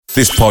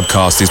This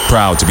podcast is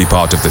proud to be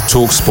part of the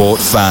TalkSport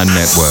Fan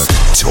Network.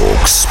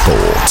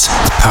 TalkSport.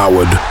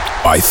 Powered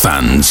by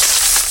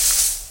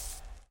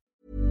fans.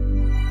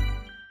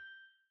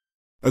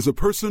 As a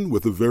person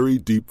with a very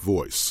deep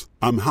voice,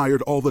 I'm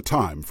hired all the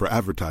time for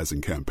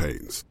advertising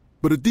campaigns.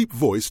 But a deep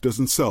voice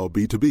doesn't sell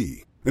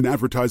B2B. And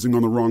advertising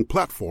on the wrong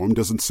platform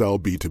doesn't sell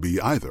B2B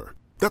either.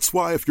 That's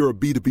why if you're a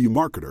B2B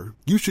marketer,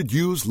 you should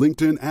use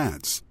LinkedIn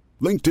ads.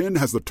 LinkedIn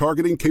has the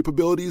targeting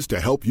capabilities to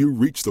help you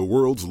reach the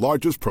world's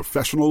largest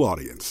professional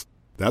audience.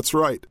 That's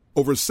right,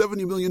 over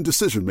 70 million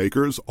decision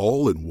makers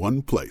all in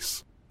one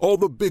place. All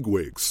the big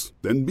wigs,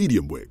 then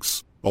medium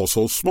wigs,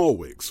 also small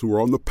wigs who are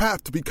on the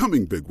path to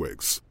becoming big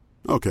wigs.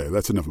 Okay,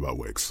 that's enough about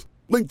wigs.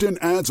 LinkedIn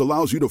ads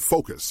allows you to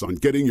focus on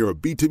getting your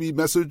B2B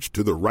message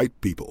to the right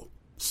people.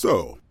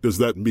 So, does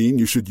that mean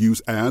you should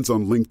use ads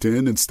on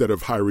LinkedIn instead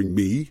of hiring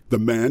me, the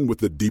man with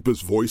the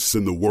deepest voice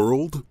in the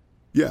world?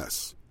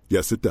 Yes.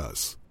 Yes, it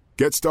does.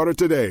 Get started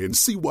today and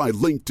see why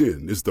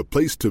LinkedIn is the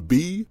place to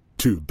be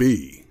to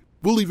be.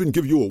 We'll even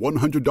give you a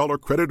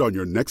 $100 credit on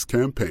your next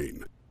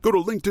campaign. Go to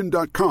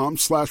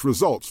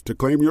linkedin.com/results to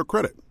claim your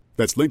credit.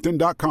 That's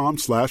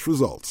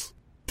linkedin.com/results.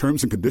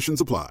 Terms and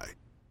conditions apply.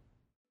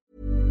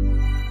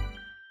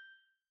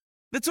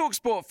 The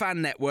TalkSport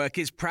Fan Network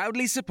is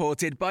proudly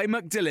supported by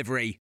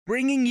McDelivery,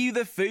 bringing you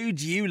the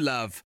food you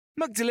love.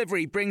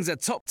 McDelivery brings a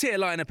top-tier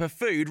lineup of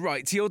food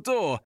right to your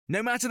door.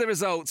 No matter the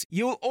result,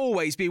 you'll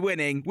always be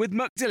winning with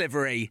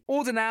McDelivery.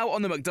 Order now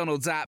on the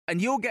McDonald's app and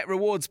you'll get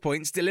rewards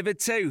points delivered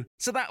too.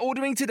 So that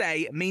ordering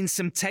today means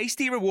some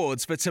tasty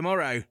rewards for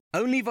tomorrow.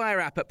 Only via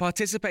app at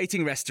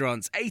participating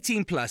restaurants.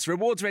 18 plus.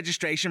 Rewards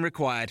registration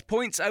required.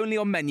 Points only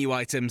on menu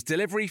items.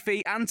 Delivery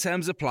fee and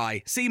terms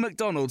apply. See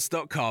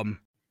mcdonalds.com.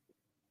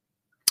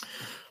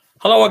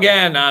 Hello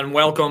again and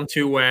welcome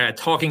to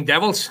Talking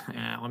Devils.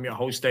 I'm your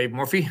host Dave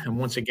Murphy, and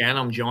once again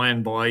I'm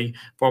joined by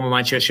former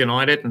Manchester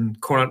United and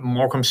current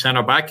Morecambe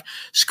centre-back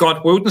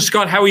Scott Wootton.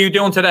 Scott, how are you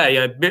doing today?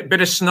 A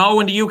bit of snow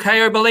in the UK,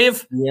 I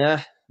believe?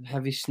 Yeah,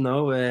 heavy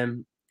snow.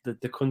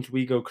 The country,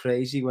 we go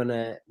crazy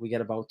when we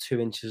get about 2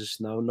 inches of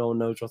snow. No one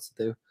knows what to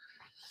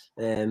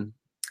do.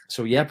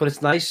 So yeah, but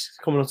it's nice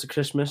coming up to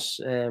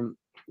Christmas.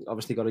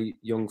 Obviously got a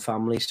young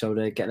family, so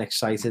they're getting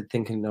excited,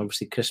 thinking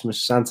obviously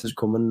Christmas, Santa's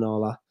coming and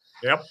all that.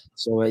 Yep.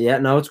 So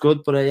no, it's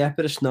good, but yeah, a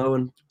bit of snow,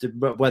 and the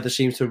weather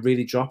seems to have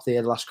really dropped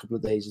there the last couple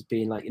of days. It's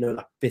been like,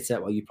 that bitter.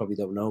 Well, you probably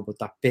don't know, but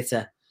that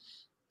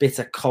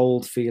bitter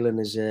cold feeling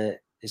is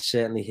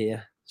certainly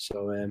here.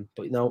 So,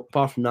 but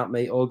apart from that,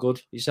 mate, all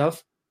good.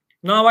 Yourself?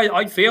 No,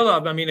 I feel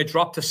that. I mean, it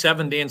dropped to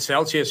 17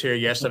 Celsius here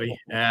yesterday.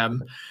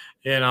 But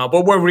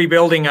we're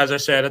rebuilding, as I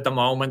said, at the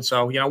moment.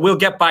 So, we'll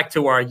get back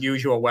to our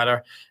usual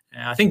weather.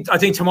 I think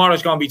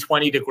tomorrow's going to be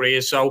 20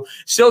 degrees, so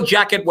still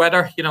jacket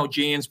weather,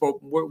 jeans, but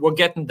we're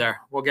getting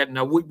there. We're getting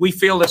there. We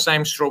feel the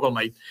same struggle,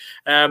 mate.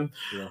 All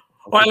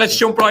right, let's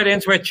jump right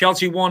into it.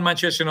 Chelsea won,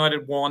 Manchester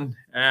United won.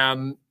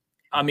 A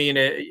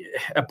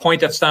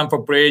point at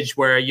Stamford Bridge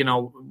where,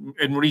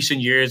 in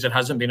recent years, it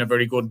hasn't been a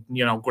very good,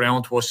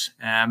 ground to us.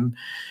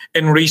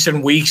 In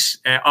recent weeks,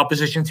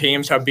 opposition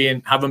teams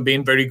haven't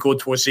been very good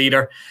to us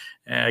either.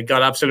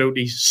 Got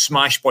absolutely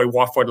smashed by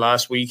Watford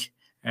last week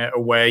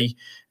away.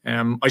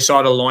 I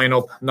saw the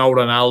lineup, no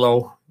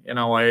Ronaldo.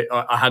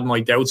 I had my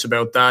doubts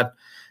about that.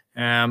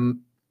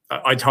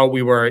 I thought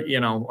we were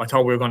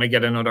going to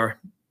get another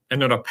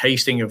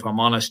pasting, if I'm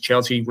honest.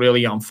 Chelsea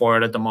really on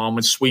fire at the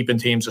moment, sweeping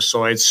teams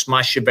aside,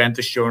 smashed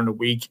Juventus during the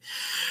week.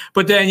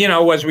 But then,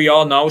 as we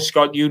all know,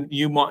 Scott, you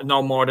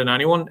know more than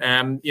anyone.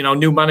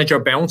 New manager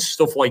bounce,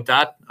 stuff like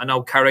that. I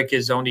know Carrick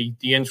is only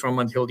the interim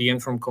until the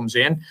interim comes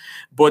in,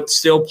 but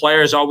still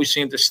players always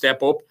seem to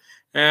step up.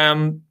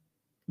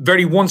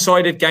 Very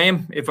one-sided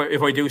game, if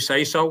I do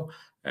say so.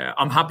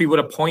 I'm happy with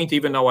a point,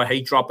 even though I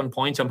hate dropping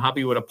points. I'm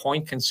happy with a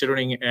point,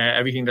 considering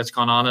everything that's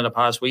gone on in the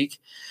past week.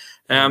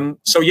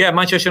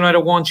 Manchester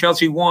United won,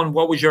 Chelsea won.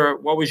 What was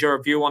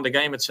your view on the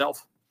game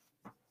itself?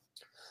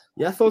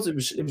 Yeah, I thought it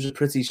was a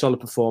pretty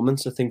solid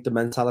performance. I think the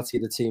mentality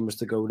of the team was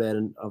to go there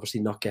and obviously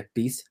not get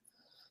beat.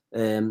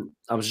 I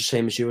was the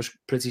same as you. I was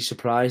pretty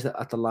surprised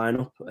at the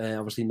lineup.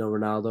 Obviously, no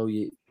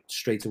Ronaldo.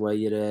 Straight away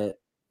you're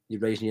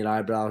raising your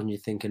eyebrows and you're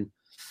thinking,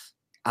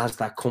 has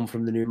that come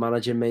from the new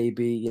manager?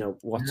 Maybe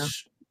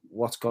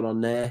what's gone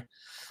on there.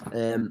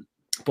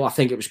 But I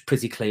think it was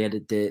pretty clear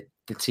that the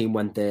team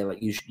went there. Like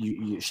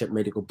you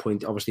made a good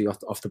point. Obviously,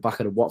 off the back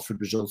of the Watford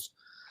results,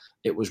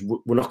 it was,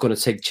 we're not going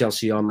to take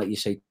Chelsea on. Like you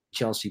say,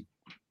 Chelsea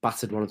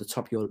battered one of the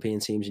top European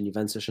teams in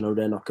Juventus. I know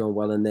they're not going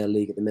well in their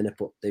league at the minute,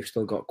 but they've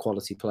still got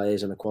quality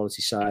players and a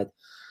quality side.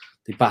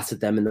 They battered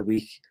them in the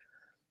week.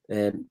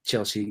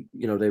 Chelsea,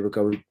 they were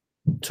going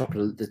top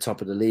of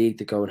the league.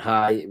 They're going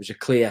high. It was the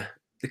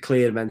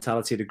clear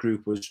mentality of the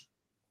group was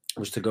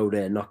to go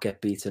there and not get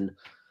beaten.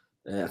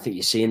 I think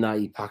you're seeing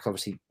that. Pack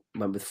obviously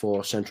went with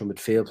 4 central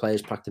midfield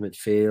players, packed the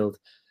midfield.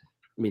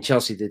 I mean,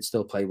 Chelsea did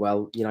still play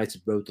well.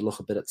 United rode the luck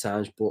a bit at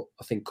times, but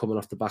I think coming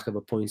off the back of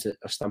a point at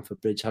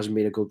Stamford Bridge hasn't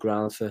been a good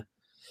ground for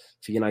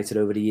United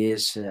over the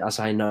years, as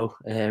I know.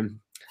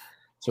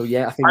 So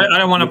yeah, I think I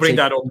don't want to bring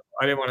that up.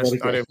 I didn't want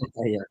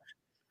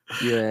to.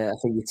 I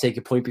think you take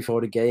a point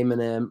before the game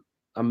and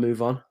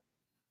move on.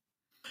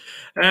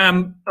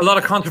 A lot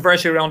of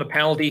controversy around the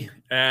penalty.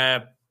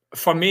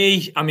 For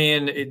me, I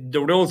mean,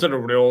 the rules are the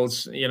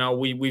rules. You know,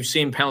 we've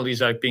seen penalties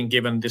that have been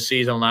given this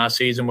season, last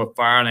season with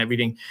VAR and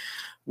everything.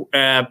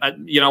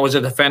 You know, as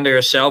a defender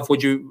yourself, are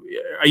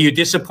you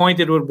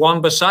disappointed with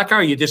Wan-Bissaka? Or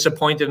are you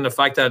disappointed in the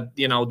fact that,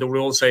 you know, the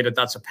rules say that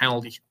that's a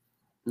penalty?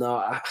 No,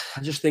 I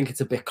just think it's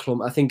a bit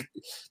clumsy. I think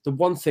the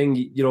one thing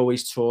you're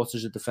always taught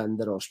as a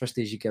defender, or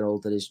especially as you get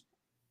older, is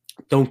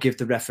don't give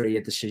the referee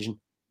a decision.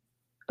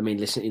 I mean,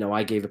 listen, you know,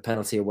 I gave a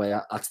penalty away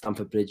at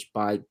Stamford Bridge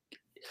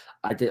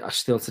I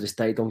still to this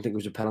day don't think it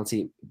was a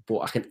penalty, but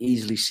I can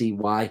easily see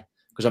why,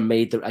 because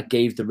I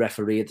gave the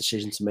referee a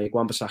decision to make.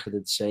 Wan-Bissaka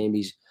did the same.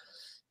 He's,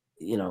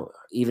 you know,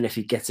 even if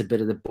he gets a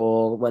bit of the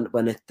ball,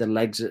 when the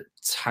legs are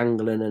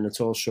tangling and it's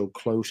all so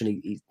close, and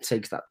he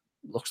takes that,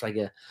 looks like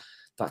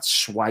that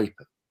swipe,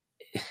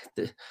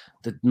 the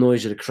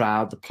noise of the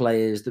crowd, the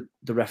players,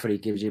 the referee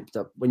gives you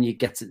that. When you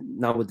get to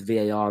now with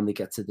the VAR and they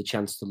get to the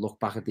chance to look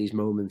back at these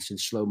moments in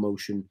slow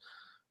motion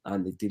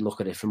and they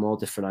look at it from all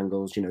different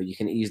angles, you know, you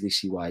can easily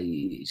see why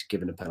he's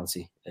given a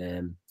penalty.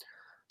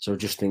 So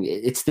just think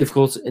it's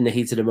difficult in the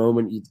heat of the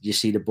moment. You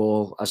see the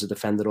ball as a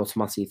defender,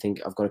 automatically you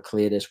think, I've got to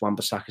clear this.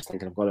 Wan-Bissaka's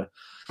thinking, I've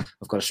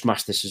got to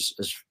smash this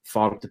as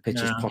far up the pitch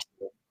as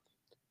possible.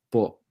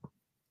 But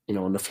you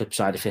know, on the flip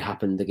side, if it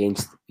happened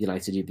against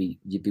United,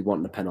 you'd be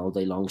wanting a pen all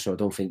day long. So I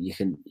don't think you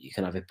can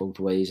have it both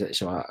ways.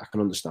 So I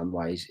can understand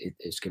why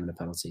it's given a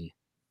penalty.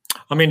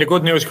 I mean, the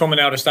good news coming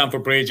out of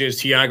Stamford Bridge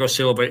is Thiago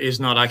Silva is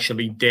not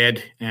actually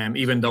dead,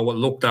 even though it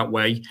looked that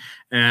way.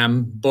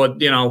 But,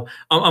 you know,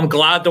 I'm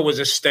glad there was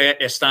a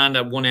stand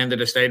at one end of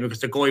the stadium, because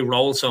the guy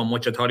rolled so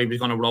much, I thought he was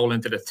going to roll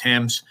into the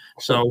Thames.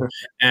 So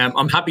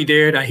I'm happy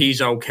there that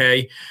he's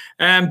okay.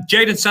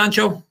 Jadon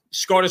Sancho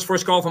scored his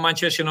first goal for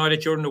Manchester United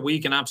during the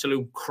week, an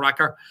absolute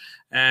cracker.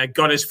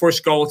 Got his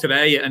first goal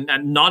today, and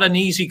not an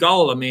easy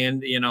goal. I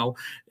mean, you know,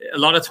 a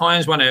lot of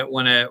times when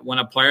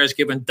a player is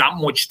given that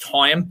much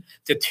time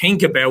to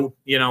think about,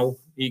 you know,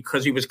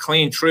 because he was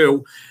clean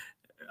through,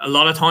 a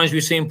lot of times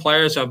we've seen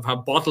players have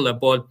bottled it,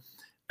 but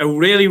a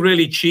really,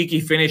 really cheeky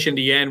finish in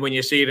the end when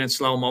you see it in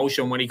slow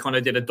motion, when he kind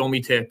of did a dummy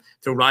to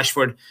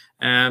Rashford.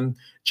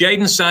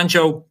 Jadon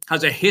Sancho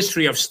has a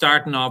history of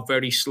starting off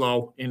very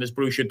slow in his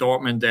Borussia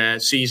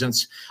Dortmund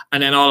seasons,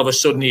 and then all of a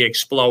sudden he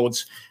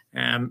explodes.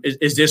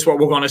 Is this what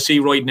we're going to see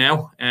right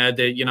now?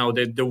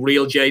 The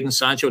real Jadon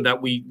Sancho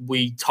that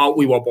we thought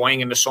we were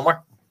buying in the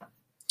summer?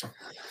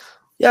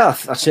 Yeah,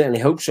 I certainly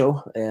hope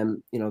so.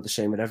 You know, the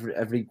same with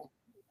every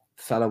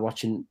fella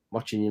watching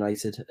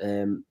United.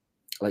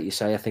 Like you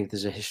say, I think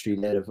there's a history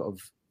there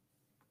of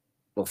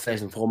well,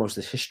 first and foremost,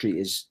 the history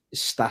is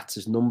stats,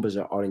 his numbers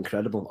are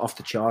incredible, off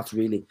the charts,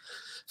 really,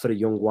 for a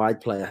young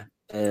wide player.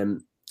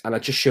 And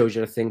it just shows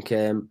you, I think,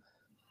 getting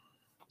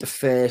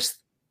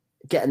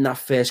that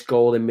first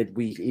goal in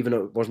midweek, even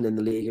though it wasn't in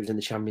the league, it was in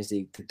the Champions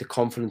League, the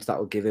confidence that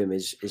will give him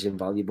is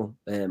invaluable.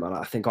 And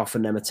I think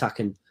often them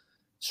attacking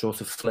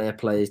sort of flair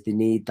players, they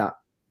need that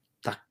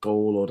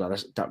goal or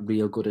that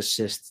real good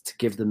assist to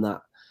give them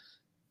that,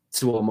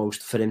 to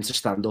almost for him to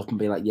stand up and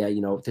be like, yeah, you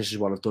know, this is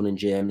what I've done in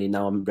Germany.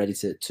 Now I'm ready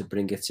to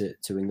bring it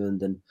to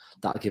England, and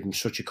that'll give him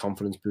such a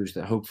confidence boost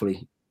that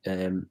hopefully,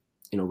 you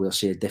know, we'll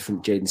see a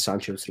different Jadon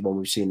Sancho to the one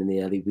we've seen in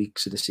the early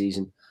weeks of the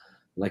season.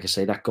 Like I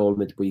say, that goal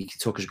midweek, he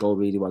took his goal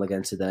really well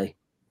again today,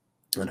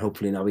 and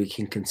hopefully now he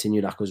can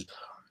continue that, because,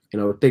 you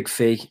know, a big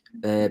fee,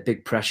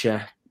 big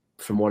pressure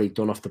from what he'd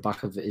done off the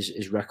back of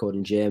his record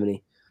in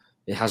Germany.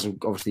 It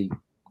hasn't obviously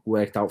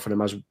worked out for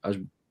him as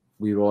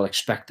we were all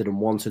expected and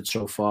wanted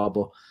so far,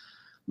 but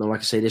no,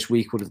 like I say, this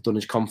week would have done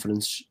his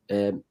confidence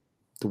the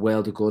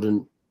world of good.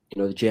 And,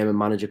 you know, the German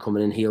manager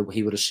coming in, he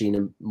would have seen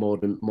him more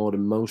than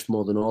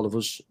all of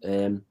us.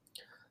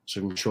 So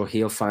I'm sure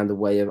he'll find a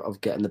way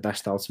of getting the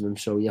best out of him.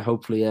 So yeah,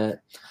 hopefully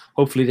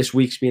this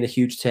week's been a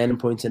huge turning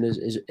point in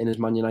his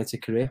Man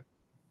United career.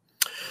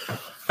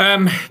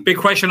 Big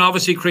question,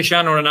 obviously,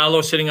 Cristiano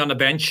Ronaldo sitting on the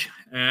bench.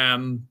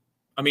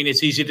 I mean,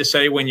 it's easy to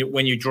say when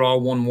you draw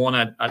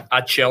 1-1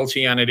 at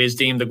Chelsea, and it is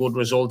deemed a good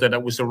result, that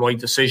it was the right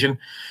decision.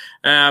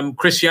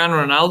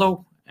 Cristiano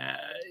Ronaldo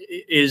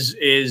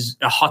is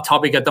a hot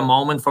topic at the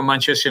moment for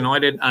Manchester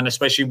United, and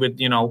especially with,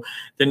 you know,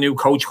 the new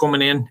coach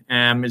coming in,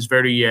 is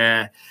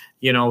very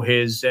you know,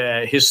 his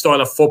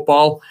style of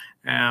football,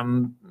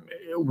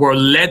 we're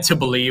led to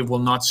believe will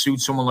not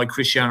suit someone like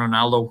Cristiano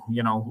Ronaldo.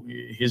 You know,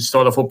 his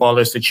style of football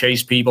is to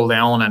chase people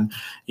down and,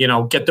 you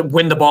know,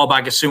 win the ball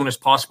back as soon as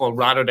possible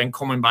rather than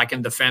coming back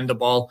and defend the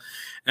ball.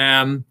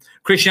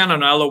 Cristiano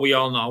Ronaldo, we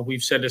all know,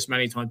 we've said this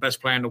many times,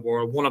 best player in the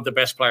world, one of the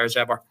best players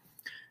ever.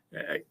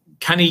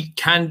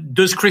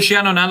 Does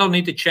Cristiano Ronaldo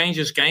need to change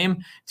his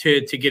game to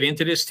get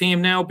into this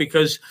team now?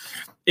 Because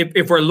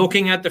if we're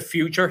looking at the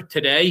future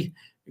today,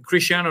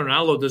 Cristiano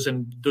Ronaldo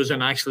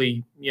doesn't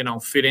actually, you know,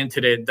 fit into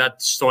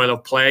that style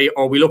of play.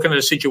 Or we looking at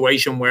a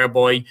situation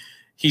whereby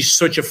he's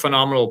such a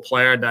phenomenal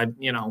player that,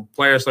 you know,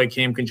 players like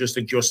him can just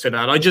adjust to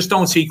that. I just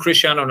don't see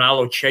Cristiano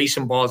Ronaldo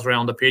chasing balls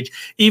around the pitch,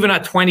 even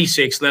at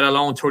 26, let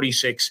alone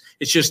 36.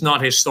 It's just not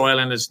his style,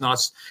 and it's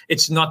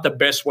not the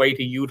best way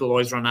to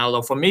utilize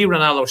Ronaldo. For me,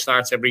 Ronaldo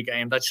starts every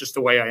game. That's just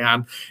the way I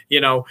am.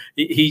 You know,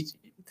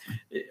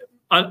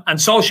 and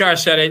Solskjaer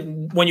said it,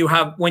 when you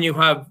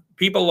have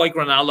people like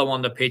Ronaldo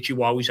on the pitch,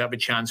 you always have a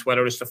chance,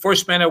 whether it's the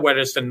first minute,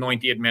 whether it's the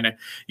 90th minute.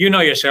 You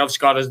know yourself,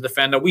 Scott, as a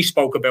defender, we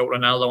spoke about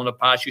Ronaldo in the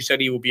past. You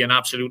said he would be an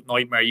absolute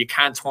nightmare. You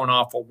can't turn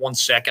off for 1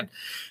 second.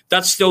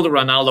 That's still the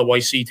Ronaldo I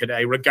see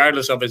today,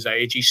 regardless of his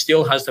age. He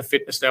still has the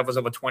fitness levels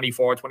of a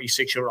 24,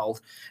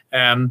 26-year-old.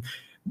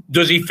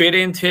 Does he fit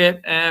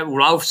into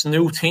Ralph's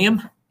new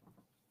team?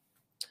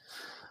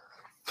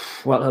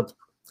 Well,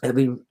 it'll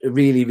be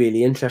really,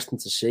 really interesting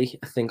to see.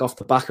 I think off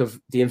the back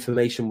of the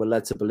information we're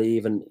led to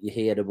believe, and you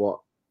hear what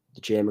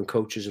the German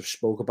coaches have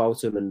spoke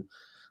about him, and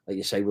like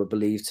you say, we're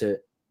believed to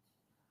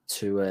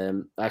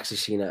I actually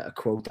seen a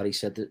quote that he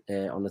said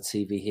on the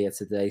TV here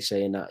today,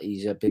 saying that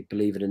he's a big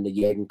believer in the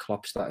Jurgen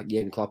Klopp, that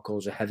Jurgen Klopp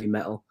calls a heavy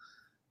metal,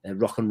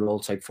 rock and roll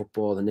type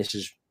football, and this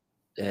is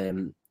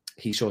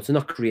he sort of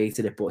not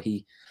created it, but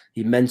he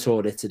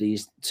mentored it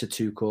to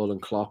Tuchel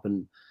and Klopp,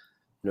 and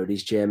you know,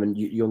 these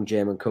young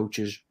German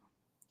coaches.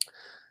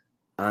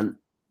 And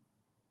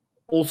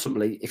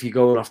ultimately, if you're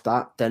going off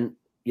that, then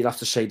you'd have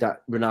to say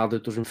that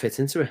Ronaldo doesn't fit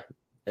into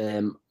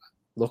it.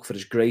 Look, for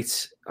his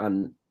greats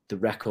and the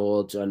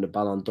records and the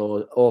Ballon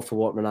d'Or, all for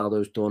what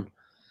Ronaldo's done,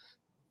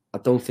 I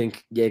don't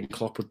think Jurgen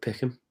Klopp would pick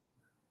him.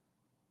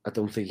 I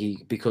don't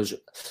think because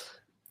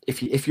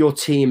if your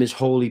team is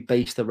wholly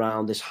based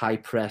around this high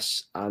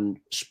press and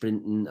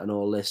sprinting and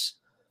all this,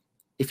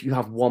 if you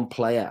have one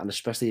player, and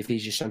especially if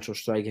he's your central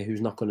striker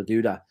who's not going to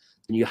do that,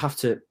 then you have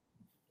to.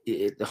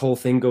 The whole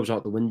thing goes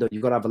out the window.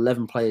 You've got to have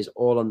 11 players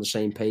all on the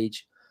same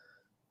page.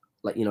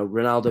 Like, you know,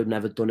 Ronaldo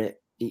never done it.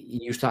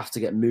 He used to have to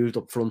get moved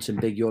up front in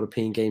big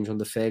European games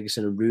under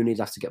Ferguson, and Rooney'd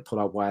have to get put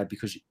out wide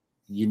because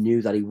you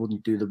knew that he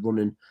wouldn't do the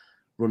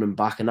running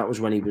back. And that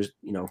was when he was,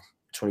 you know,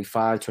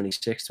 25,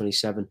 26,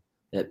 27.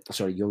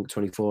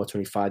 24,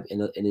 25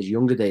 in his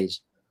younger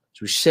days.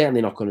 So he's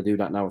certainly not going to do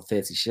that now at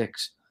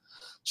 36.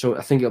 So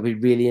I think it'll be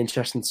really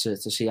interesting to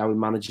see how he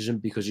manages him,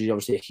 because he's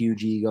obviously a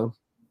huge ego.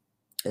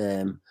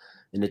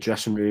 In the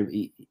dressing room,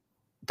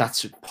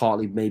 that's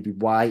partly maybe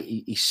why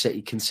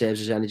he conserves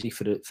his energy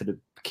for the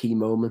key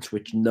moments,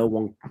 which no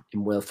one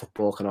in world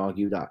football can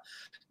argue that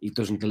he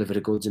doesn't deliver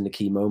the goods in the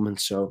key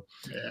moments. So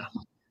yeah,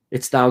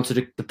 it's down to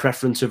the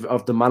preference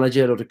of the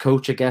manager or the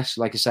coach, I guess.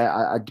 Like I say,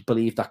 I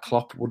believe that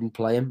Klopp wouldn't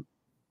play him.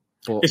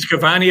 But is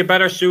Cavani a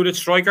better suited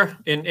striker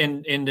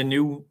in the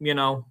new, you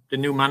know, the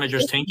new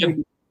manager's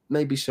thinking?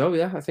 Maybe so,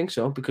 yeah, I think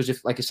so. Because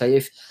if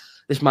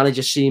this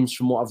manager seems,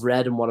 from what I've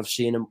read and what I've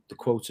seen and the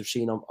quotes I've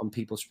seen on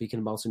people speaking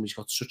about him, he's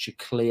got such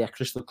a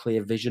crystal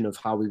clear vision of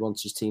how he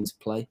wants his team to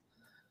play.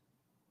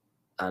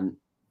 And,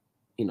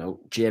 you know,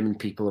 German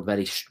people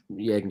are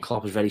Jurgen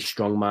Klopp is very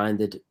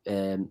strong-minded.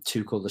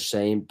 Tuchel the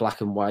same,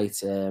 black and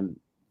white.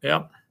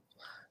 Yeah.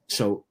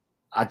 So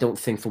I don't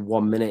think for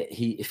 1 minute,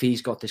 if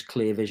he's got this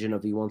clear vision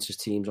of he wants his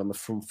teams on the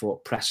front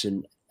foot,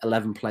 pressing,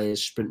 11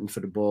 players sprinting for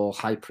the ball,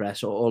 high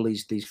press, all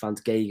these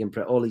fans,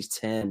 Gegenpress, all these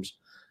terms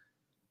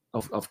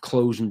of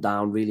closing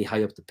down really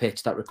high up the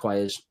pitch, that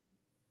requires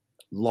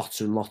lots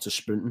and lots of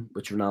sprinting,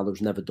 which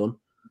Ronaldo's never done.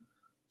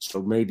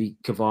 So maybe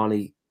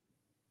Cavani,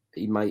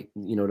 he might,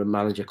 you know, the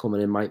manager coming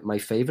in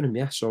might favour him,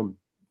 yeah. So,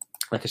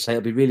 like I say,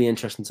 it'll be really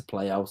interesting to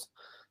play out,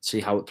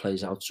 see how it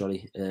plays out.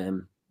 Sorry,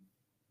 you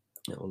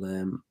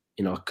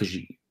know, because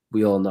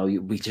we all know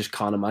we just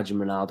can't imagine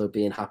Ronaldo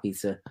being happy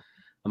to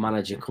a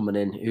manager coming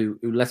in who,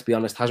 let's be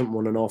honest, hasn't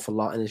won an awful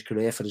lot in his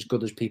career, for as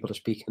good as people are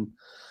speaking.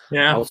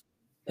 Yeah.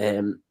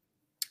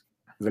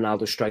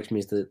 Ronaldo strikes me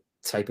as the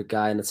type of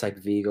guy and the type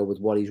of ego with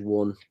what he's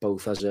won,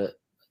 both as a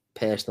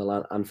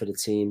personal and for the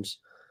teams.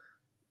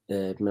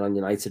 Milan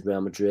United,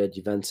 Real Madrid,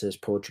 Juventus,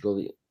 Portugal.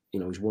 You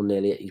know, he's won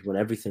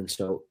everything.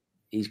 So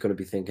he's going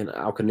to be thinking,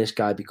 how can this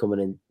guy be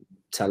coming in,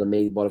 telling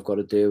me what I've got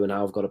to do and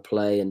how I've got to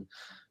play? And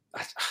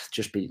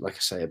just be, like I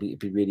say, it'd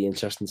be really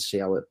interesting to see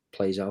how it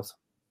plays out.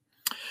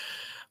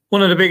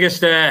 One of the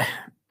biggest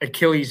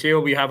Achilles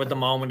heel we have at the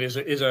moment is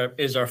our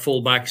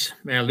fullbacks.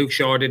 Luke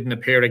Shaw didn't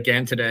appear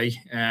again today.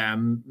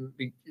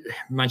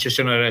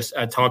 Manchester United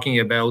are talking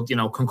about, you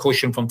know,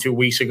 concussion from 2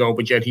 weeks ago,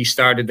 but yet he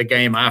started the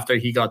game after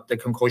he got the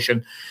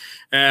concussion.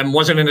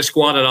 Wasn't in the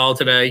squad at all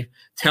today.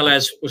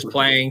 Telles was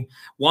playing.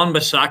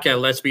 Wan-Bissaka,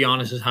 let's be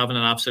honest, is having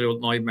an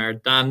absolute nightmare.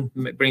 Dan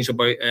brings up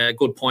a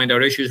good point.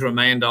 Our issues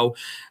remain, though.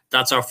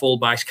 That's our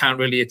fullbacks. Can't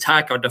really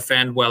attack or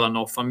defend well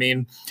enough. I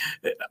mean,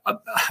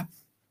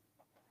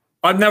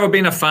 I've never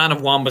been a fan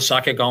of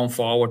Wan-Bissaka going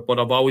forward, but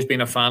I've always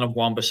been a fan of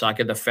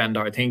Wan-Bissaka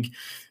defender. I think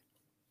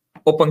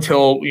up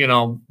until, you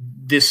know,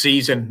 this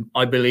season,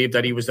 I believe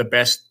that he was the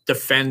best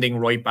defending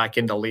right back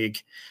in the league.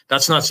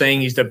 That's not saying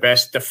he's the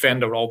best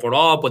defender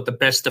overall, but the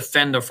best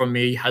defender for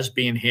me has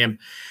been him.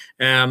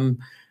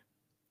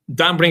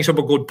 Dan brings up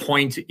a good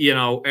point.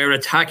 Our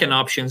attacking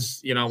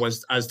options,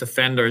 as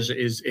defenders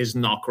is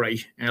not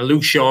great.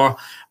 Luke Shaw,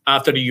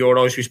 after the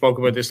Euros, we spoke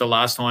about this the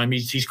last time.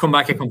 He's come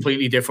back a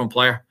completely different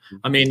player.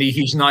 I mean,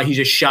 he's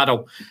a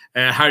shadow.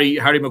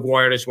 Harry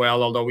Maguire as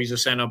well, although he's a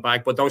centre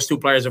back. But those two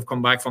players have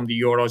come back from the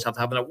Euros, have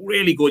having a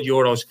really good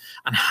Euros,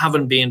 and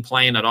haven't been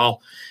playing at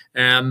all.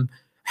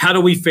 How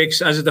do we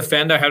fix, as a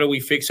defender,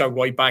 our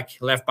right back,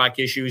 left back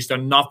issues? They're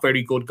not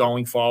very good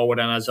going forward,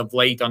 and as of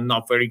late, they're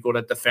not very good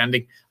at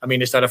defending. I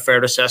mean, is that a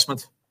fair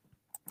assessment?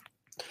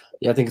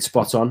 Yeah, I think it's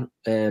spot on.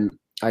 I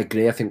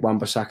agree. I think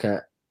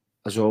Wan-Bissaka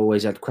has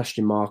always had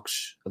question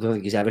marks. I don't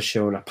think he's ever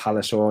shown at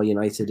Palace or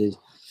United is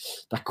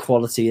that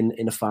quality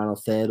in the final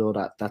third, or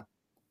that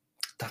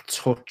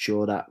touch,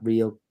 or that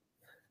real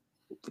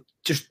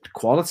just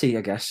quality,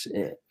 I guess,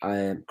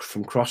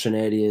 from crossing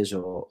areas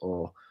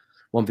or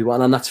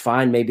 1v1, and that's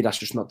fine. Maybe that's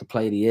just not the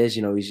player he is.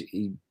 He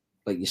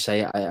like you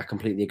say, I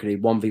completely agree.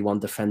 1v1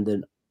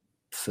 defending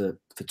for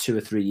 2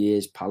 or 3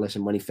 years, Palace,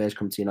 and when he first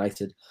come to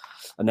United,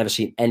 I've never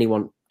seen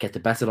anyone get the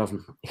better of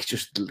him. He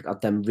just had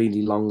them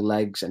really long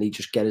legs, and he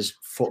just get his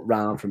foot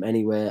round from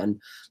anywhere.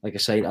 And like I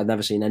say, I've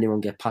never seen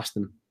anyone get past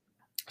him.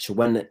 So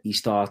when that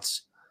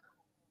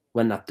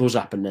does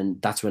happen, then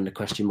that's when the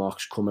question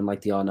marks come in,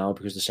 like they are now,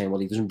 because they're saying, well,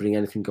 he doesn't bring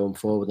anything going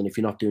forward, and if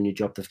you're not doing your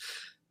job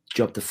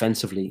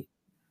defensively.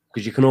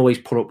 Because you can always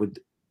put up with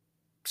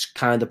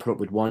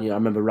one. I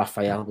remember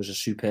Raphael was a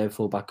superb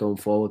fullback going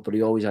forward, but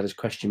he always had his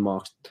question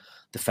marks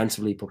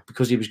defensively. But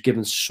because he was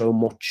given so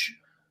much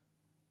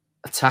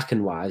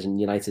attacking wise,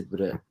 and United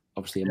were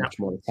obviously a much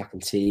more attacking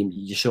team,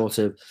 you sort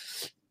of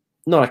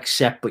not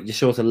accept, but you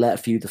sort of let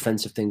a few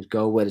defensive things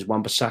go. Whereas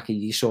Wan-Bissaka,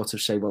 you sort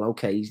of say, well,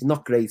 okay, he's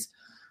not great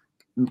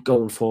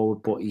going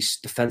forward, but he's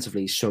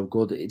defensively so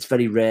good. It's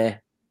very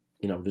rare.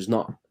 There's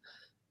not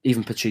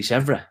even Patrice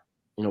Evra.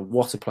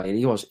 What a player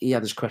he was. He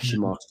had his question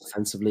marks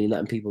defensively,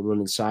 letting people run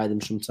inside him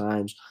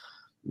sometimes.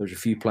 There's a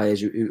few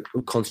players who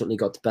constantly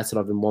got the better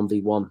of him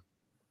 1v1.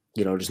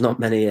 There's not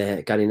many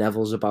Gary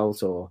Nevilles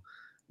about, or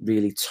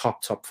really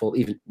top full.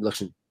 Even,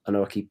 listen, I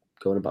know I keep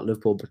going about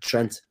Liverpool, but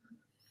Trent,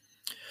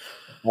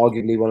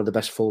 arguably one of the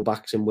best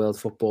fullbacks in world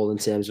football in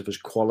terms of his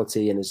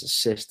quality and his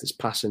assist, his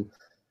passing.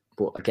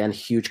 But again,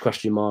 huge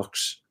question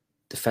marks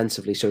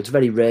defensively. So it's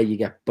very rare you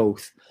get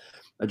both.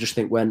 I just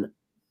think when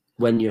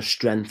your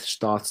strength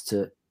starts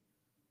to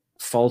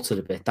falter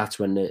a bit, that's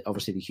when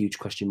obviously the huge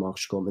question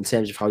marks come. In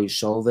terms of how you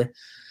solve it,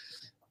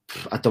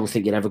 I don't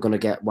think you're ever going to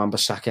get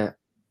Wan-Bissaka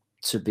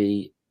to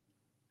be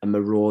a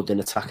marauding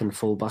attacking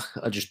fullback.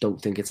 I just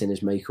don't think it's in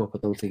his makeup. I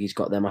don't think he's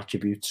got them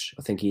attributes.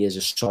 I think he is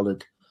a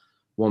solid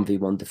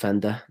 1v1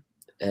 defender.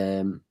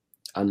 And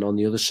on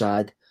the other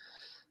side,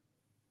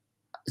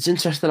 it's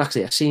interesting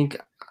actually. I seen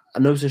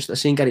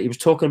Gary, he was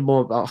talking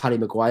more about Harry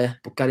Maguire,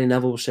 but Gary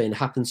Neville was saying it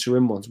happened to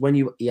him once when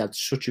he had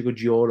such a good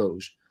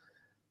Euros,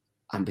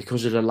 and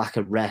because of the lack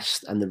of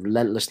rest and the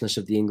relentlessness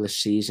of the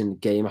English season,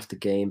 game after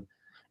game,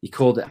 he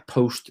called it a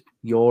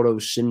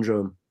post-Euros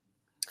syndrome.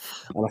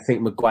 And I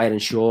think Maguire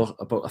and Shaw,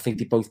 I think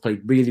they both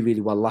played really,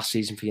 really well last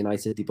season for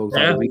United. They both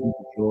had really good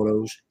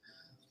Euros.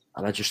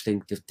 And I just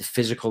think the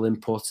physical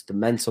input, the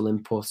mental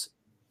input,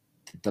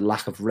 the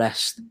lack of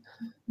rest,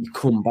 you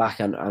come back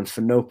and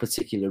for no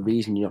particular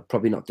reason, you're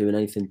probably not doing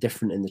anything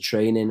different in the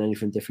training,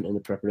 anything different in the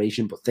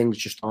preparation, but things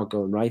just aren't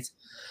going right.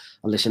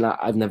 And listen,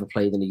 I've never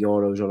played in the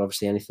Euros or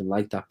obviously anything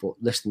like that, but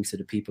listening to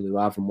the people who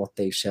have and what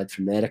they've said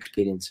from their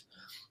experience,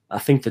 I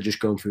think they're just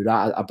going through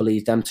that. I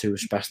believe them two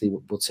especially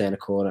will turn a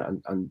corner,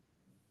 and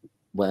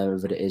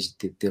wherever it is,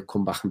 they'll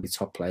come back and be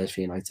top players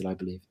for United, I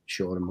believe,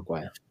 Shaw and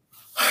Maguire.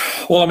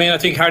 Well, I mean, I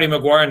think Harry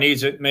Maguire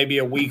needs maybe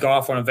a week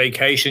off on a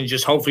vacation.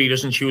 Just hopefully he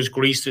doesn't choose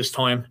Greece this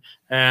time.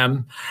 Yeah,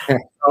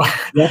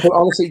 but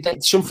honestly,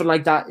 something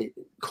like that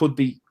could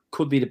be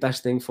the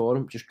best thing for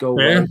him. Just go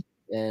away,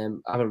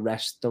 have a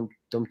rest.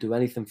 Don't do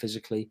anything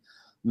physically,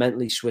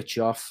 mentally switch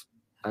off.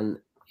 And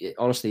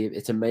honestly,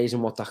 it's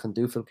amazing what that can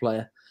do for the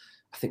player.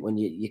 I think when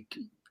you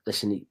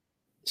listen,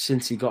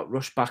 since he got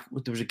rushed back,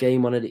 there was a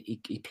game on it.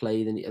 He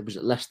played, and it was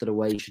at Leicester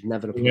away. He should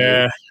never have played.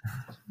 Yeah,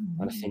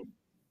 and I think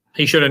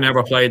he should have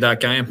never played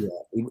that game.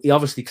 Yeah, he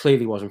obviously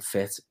clearly wasn't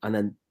fit,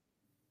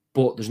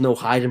 but there's no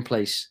hiding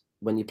place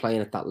when you're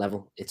playing at that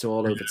level. It's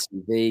all over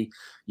TV.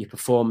 Your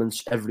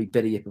performance, every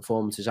bit of your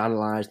performance is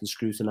analysed and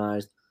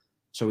scrutinised.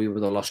 So he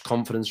would have lost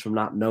confidence from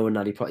that, knowing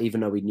that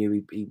even though he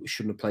knew he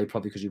shouldn't have played,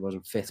 probably because he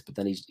wasn't fit. But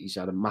then he's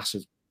had a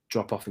massive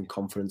drop off in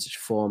confidence. His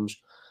forms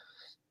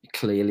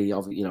clearly,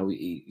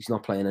 he's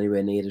not playing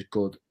anywhere near as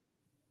good.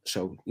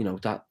 So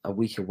that a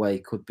week away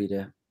could be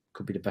the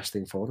best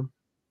thing for them.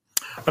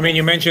 I mean,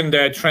 you mentioned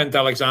Trent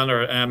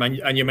Alexander,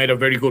 and you made a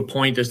very good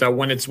point. Is that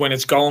when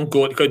it's going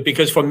good?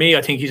 Because for me,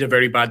 I think he's a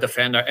very bad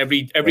defender.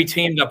 Every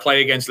team that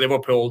play against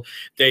Liverpool,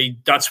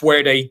 that's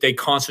where they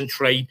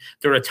concentrate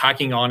their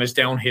attacking on is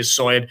down his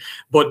side.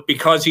 But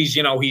because he's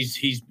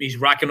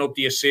racking up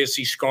the assists,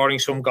 he's scoring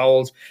some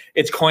goals.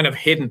 It's kind of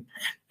hidden.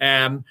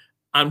 And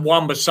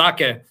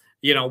Wan-Bissaka,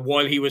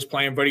 while he was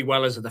playing very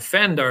well as a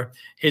defender,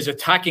 his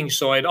attacking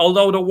side,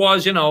 although there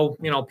was,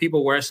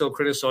 people were still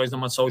criticizing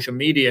him on social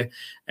media,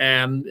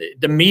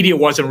 the media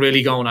wasn't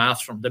really going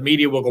after him. The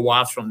media will go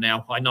after him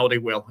now. I know they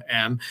will.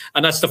 And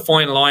that's the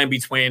fine line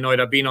between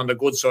either being on the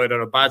good side or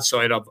the bad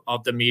side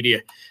of the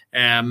media.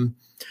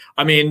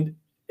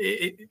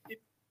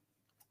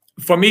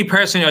 For me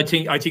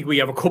personally, I think we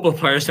have a couple of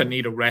players that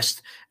need a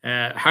rest.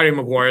 Harry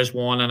Maguire is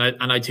one,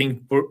 and I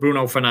think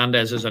Bruno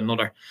Fernandes is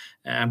another.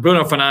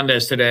 Bruno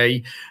Fernandes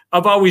today,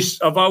 I've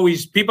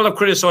always people have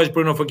criticised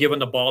Bruno for giving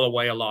the ball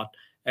away a lot.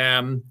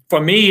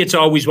 For me, it's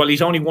always,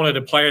 he's only one of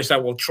the players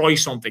that will try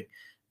something.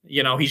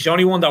 He's the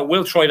only one that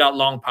will try that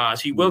long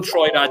pass. He will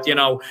try that,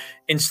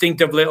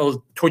 instinctive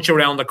little touch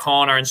around the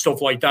corner and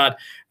stuff like that.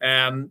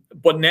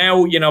 But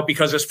now,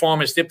 because his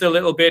form has dipped a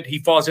little bit, he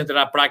falls into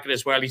that bracket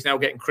as well. He's now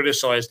getting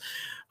criticised.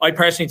 I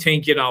personally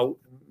think,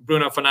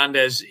 Bruno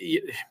Fernandes,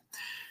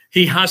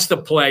 he has to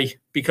play,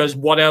 because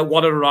what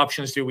other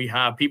options do we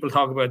have? People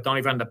talk about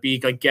Donny van de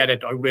Beek. I get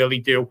it. I really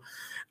do.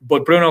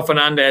 But Bruno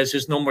Fernandes,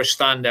 his numbers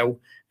stand out.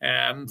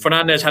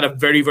 Fernandes had a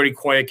very, very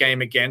quiet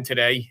game again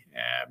today.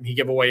 He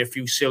gave away a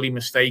few silly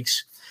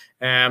mistakes.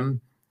 I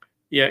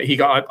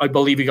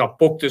believe he got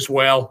booked as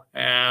well.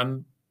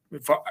 For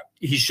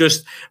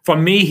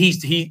me,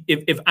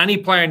 if any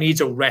player needs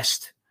a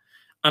rest,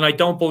 and I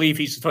don't believe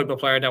he's the type of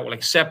player that will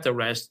accept a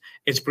rest,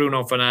 it's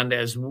Bruno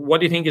Fernandes. What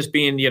do you think has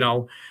been,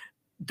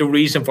 the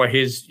reason for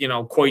his,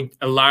 quite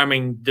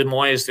alarming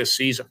demise this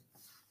season?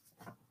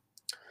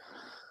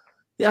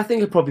 Yeah, I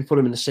think I'd probably put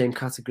him in the same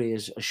category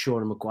as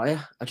Sean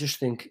Maguire. I just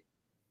think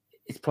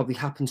it's probably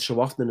happened so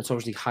often. It's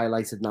obviously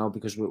highlighted now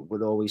because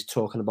we're always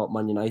talking about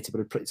Man United,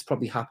 but it's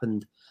probably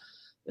happened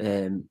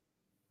in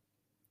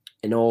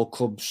all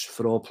clubs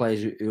for all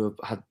players who have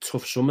had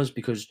tough summers,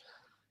 because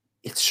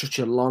it's such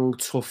a long,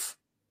 tough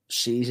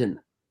season.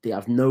 They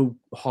have no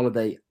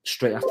holiday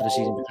straight after the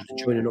season because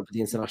they're joining up with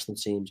the international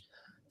teams.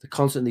 They're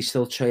constantly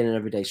still training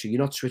every day, so you're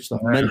not switched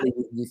off. Mentally,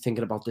 you're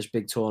thinking about this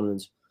big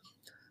tournament.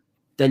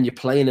 Then you're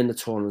playing in the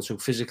tournament, so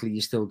physically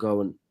you're still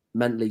going,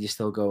 mentally you're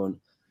still going,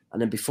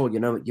 and then before you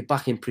know it, you're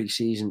back in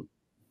pre-season.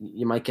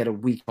 You might get a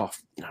week off.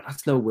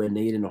 That's nowhere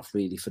near enough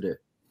really for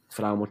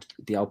how much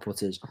the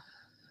output is.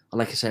 And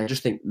like I say, I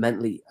just think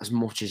mentally, as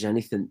much as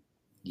anything,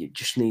 you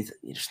just need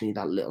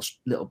that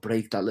little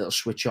break, that little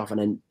switch off,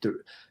 and then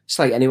it's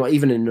like anyway.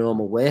 Even in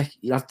normal work,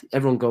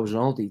 everyone goes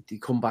on holiday. They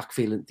come back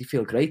they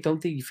feel great,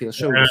 don't they? You feel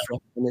so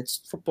refreshed, and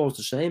football's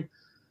the same.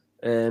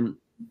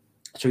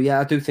 So yeah,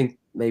 I do think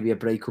maybe a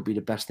break could be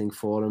the best thing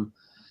for him.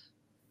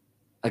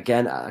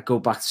 Again, I go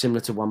back similar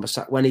to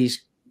Wan-Bissaka when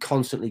he's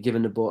constantly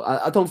given the ball.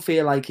 I don't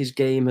feel like his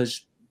game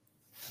has.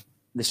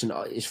 Listen,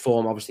 his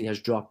form obviously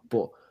has dropped,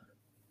 but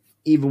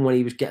even when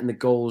he was getting the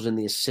goals and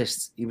the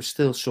assists, he was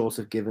still sort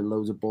of giving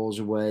loads of balls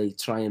away,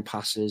 trying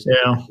passes.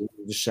 Yeah,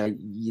 just say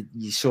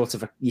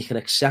you can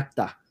accept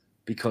that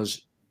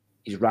because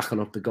he's racking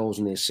up the goals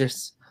and the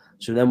assists.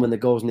 So then when the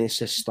goals and the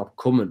assists stop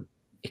coming,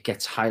 it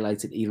gets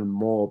highlighted even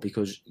more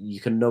because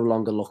you can no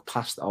longer look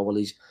past,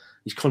 he's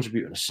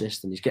contributing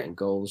assists and he's getting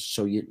goals.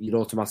 So you'd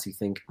automatically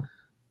think,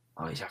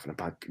 he's having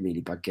a really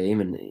bad game.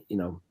 And,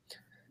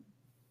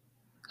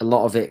 a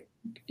lot of it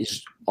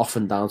is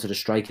often down to the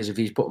strikers. If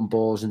he's putting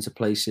balls into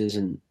places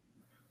and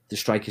the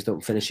strikers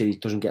don't finish it, he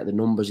doesn't get the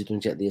numbers, he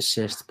doesn't get the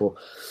assists. But,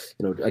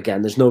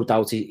 again, there's no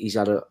doubt he's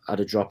had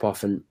a drop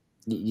off, and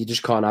you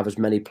just can't have as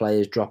many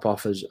players drop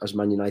off as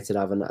Man United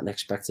have and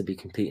expect to be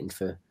competing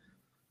for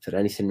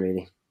anything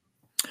really.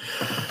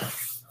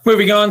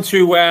 Moving on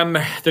to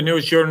the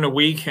news during the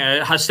week,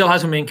 still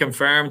hasn't been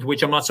confirmed,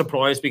 which I'm not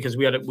surprised because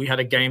we had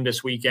a game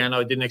this weekend.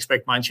 I didn't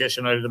expect Manchester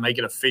United to make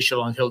it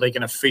official until they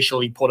can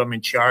officially put him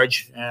in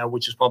charge,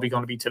 which is probably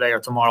going to be today or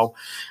tomorrow.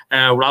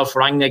 Ralf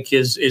Rangnick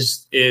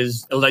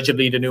is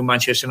allegedly the new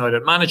Manchester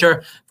United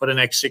manager for the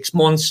next 6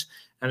 months,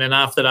 and then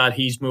after that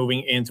he's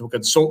moving into a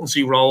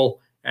consultancy role,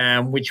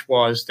 which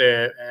was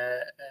the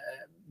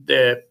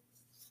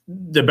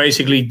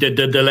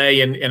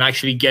delay in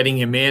actually getting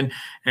him in.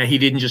 He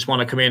didn't just want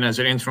to come in as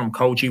an interim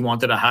coach. He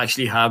wanted to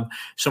actually have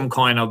some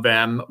kind of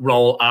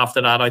role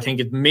after that. I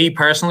think me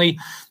personally,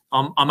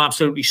 I'm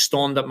absolutely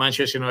stunned that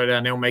Manchester United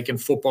are now making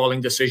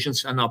footballing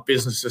decisions and not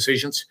business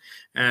decisions.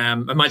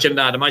 Imagine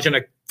that. Imagine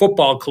a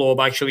football club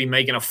actually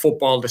making a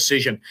football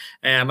decision.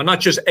 And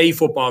not just a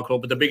football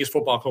club, but the biggest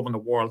football club in the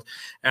world.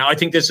 I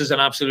think this is an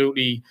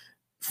absolutely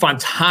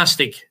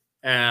fantastic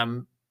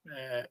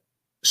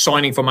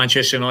signing for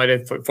Manchester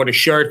United for the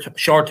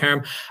short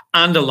term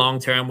and the long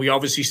term. We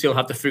obviously still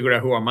have to figure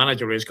out who our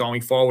manager is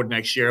going forward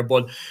next year.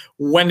 But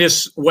when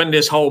this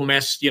whole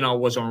mess,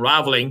 was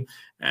unraveling,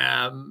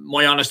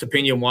 my honest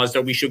opinion was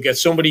that we should get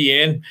somebody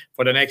in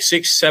for the next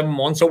 6-7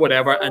 months or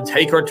whatever and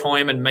take our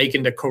time in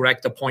making the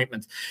correct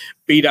appointment.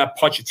 Be that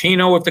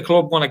Pochettino if the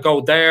club want to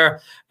go there,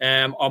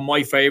 or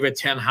my favourite,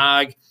 Ten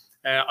Hag.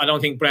 I don't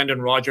think Brendan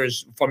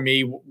Rodgers, for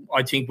me,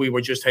 I think we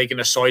were just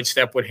taking a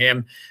sidestep with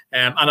him.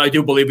 And I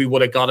do believe we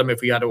would have got him if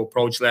we had to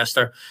approach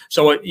Leicester.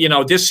 So,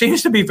 this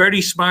seems to be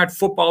very smart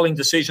footballing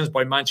decisions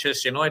by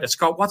Manchester United.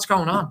 Scott, what's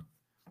going on?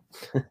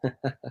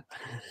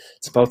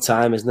 It's about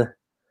time, isn't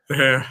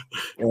it?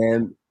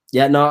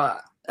 Yeah. No,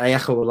 I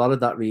echo a lot of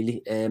that,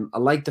 really. I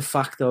like the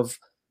fact of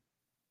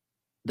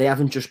they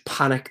haven't just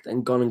panicked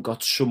and gone and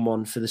got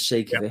someone for the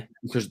sake of it,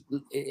 because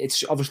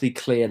it's obviously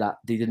clear that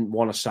they didn't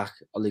want to sack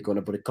Ole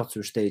Gunnar, but it got to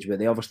a stage where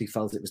they obviously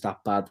felt it was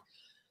that bad.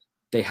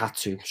 They had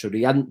to. So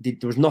there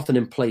was nothing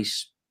in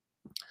place.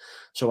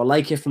 So I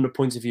like it from the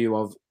point of view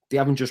of they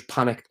haven't just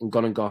panicked and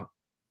gone and got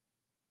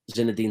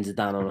Zinedine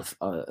Zidane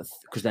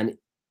because then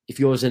if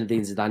you're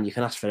Zinedine Zidane, you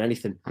can ask for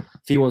anything.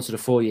 If he wanted a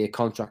 4-year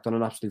contract on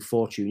an absolute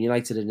fortune,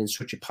 United are in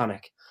such a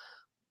panic,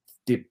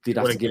 they'd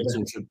have to give it to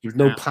him. So there's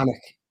no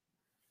panic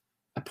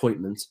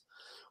appointment.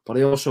 But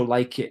I also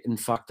like it, in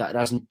fact, that it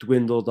hasn't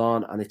dwindled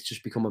on and it's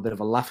just become a bit of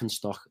a laughing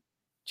stock.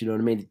 Do you know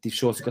what I mean? They've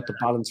sort of got the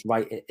balance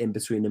right in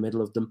between the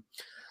middle of them.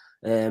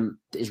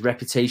 His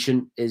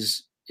reputation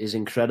is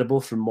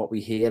incredible from what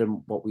we hear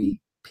and what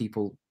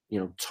people,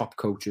 top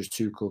coaches,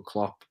 Tuchel,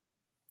 Klopp,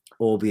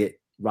 albeit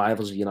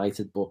rivals of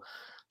United, but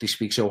they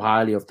speak so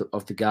highly of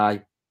the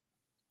guy.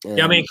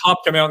 I mean,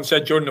 Klopp came out and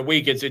said during the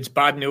week it's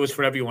bad news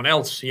for everyone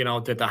else,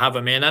 that to have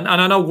him in. And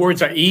I know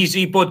words are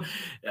easy, but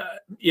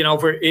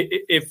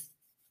if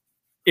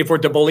we're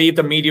to believe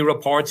the media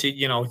reports,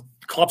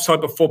 Klopp's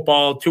type of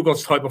football,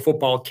 Tuchel's type of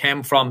football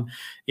came from,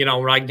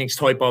 Rangnick's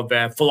type of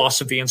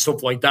philosophy and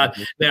stuff like that.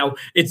 Mm-hmm. Now,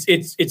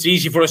 it's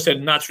easy for us to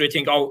naturally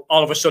think, oh,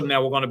 all of a sudden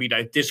now we're going to be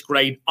this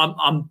great.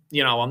 I'm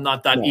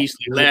not that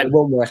easily led. It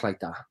won't work like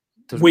that.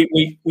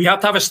 We have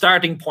to have a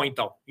starting point,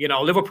 though.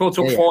 Liverpool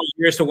took 4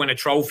 years to win a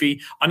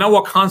trophy. I know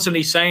we're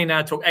constantly saying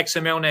that. It took X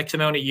amount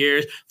of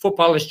years.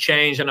 Football has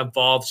changed and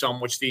evolved so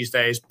much these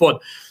days.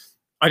 But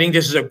I think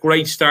this is a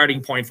great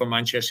starting point for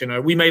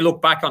Manchester. We may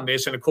look back on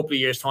this in a couple of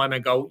years' time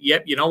and go,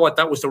 yep, you know what?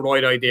 That was the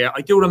right idea.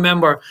 I do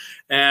remember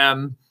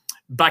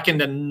back in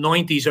the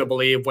 90s, I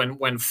believe,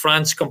 when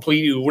France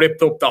completely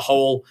ripped up the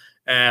whole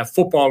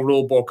football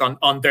rule book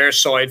on their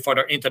side for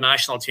their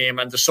international team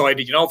and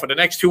decided, for the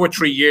next 2 or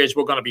 3 years,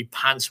 we're going to be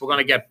pants. We're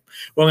going to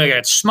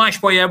get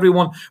smashed by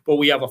everyone, but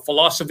we have a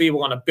philosophy. We're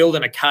going to build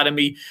an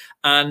academy.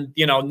 And,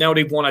 now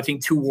they've won, I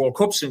think, 2 World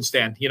Cups since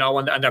then,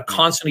 and they're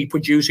constantly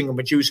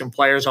producing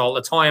players all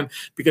the time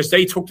because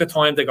they took the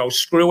time to go,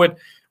 screw it.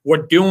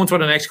 We're doing for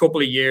the next couple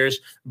of years,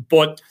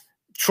 but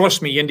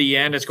trust me, in the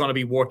end, it's going to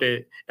be worth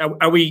it.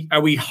 Are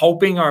we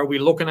hoping, or are we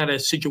looking at a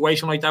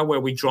situation like that where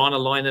we draw a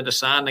line in the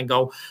sand and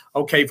go,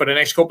 okay, for the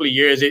next couple of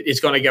years, it's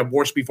going to get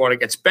worse before it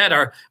gets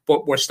better,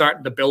 but we're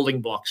starting the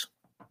building blocks?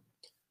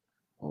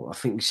 Well, I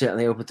think we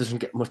certainly hope it doesn't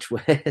get much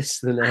worse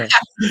than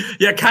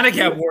can it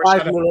get worse?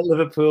 5-0 at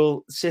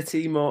Liverpool,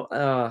 City more.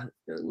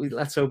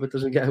 Let's hope it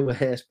doesn't get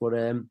worse. But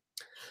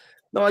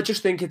no, I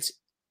just think it's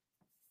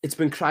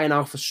been crying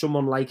out for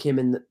someone like him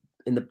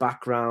in the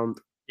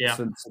background.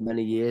 For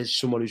many years,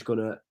 someone who's going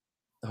to,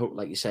 hope,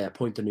 like you say,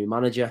 appoint a new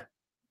manager.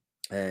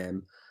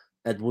 Ed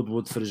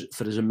Woodward for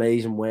his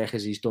amazing work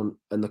as he's done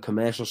on the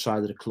commercial side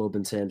of the club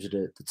in terms of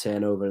the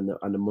turnover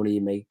and the money he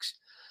makes.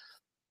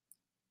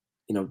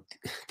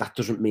 That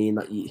doesn't mean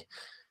that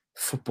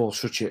football's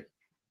such a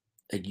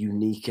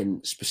unique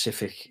and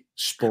specific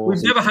sport.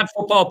 We've never had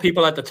football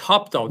people at the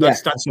top, though.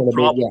 That's the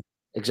problem. Yeah,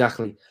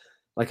 exactly.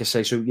 Like I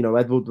say, so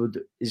Ed Woodward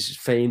is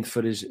famed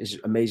for his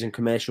amazing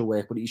commercial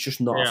work, but he's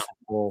just not a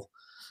football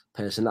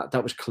person.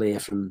 That was clear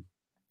from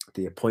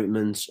the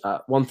appointments.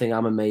 One thing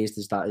I'm amazed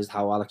is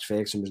how Alex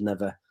Ferguson was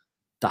never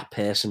that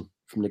person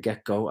from the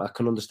get-go. I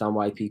can understand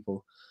why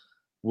people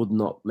would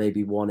not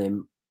maybe want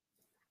him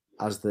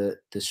as the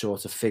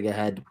sort of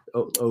figurehead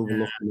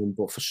overlooking him,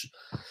 but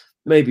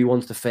maybe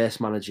once the first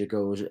manager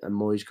goes and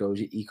Moyes goes,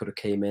 he could have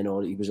came in,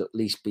 or he was at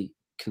least be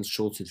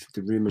consulted.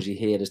 The rumours you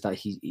hear is that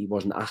he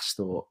wasn't asked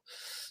or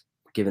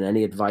given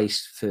any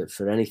advice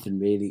for anything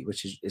really,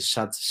 which is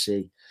sad to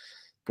see.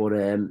 But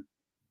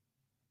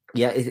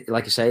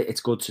like I say,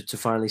 it's good to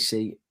finally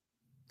see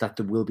that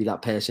there will be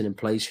that person in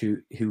place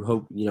who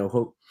hope.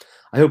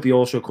 I hope he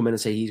also come in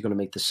and say he's going to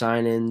make the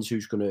signings,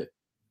 who's going to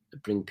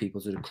bring people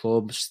to the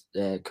clubs,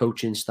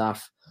 coaching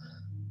staff.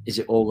 Is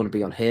it all going to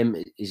be on him?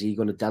 Is he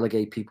going to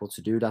delegate people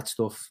to do that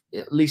stuff?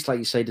 At least, like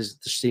you say, there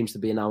seems to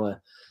be an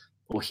hour,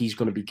 or he's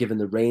going to be given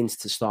the reins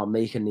to start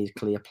making these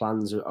clear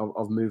plans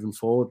of moving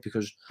forward.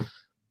 Because,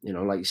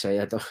 like you say,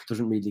 it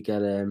doesn't really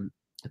get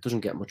it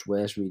doesn't get much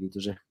worse, really,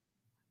 does it?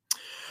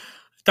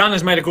 Dan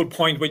has made a good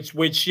point, which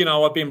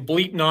I've been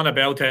bleating on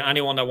about to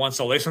anyone that wants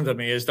to listen to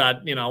me, is that,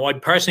 I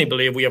personally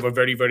believe we have a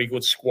very, very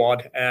good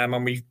squad. And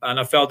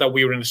I felt that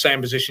we were in the same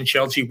position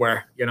Chelsea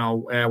were,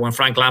 when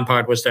Frank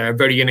Lampard was there, a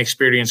very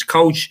inexperienced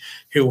coach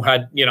who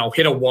had,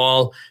 hit a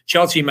wall.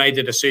 Chelsea made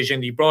the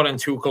decision. He brought in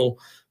Tuchel,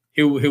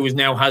 who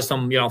now has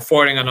them,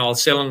 firing on all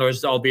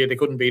cylinders, albeit they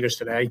couldn't beat us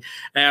today.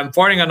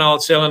 Firing on all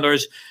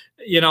cylinders,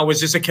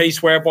 was this a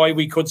case whereby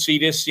we could see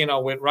this,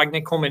 with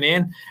Rangnick coming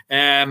in?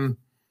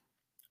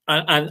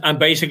 And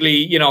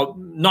basically,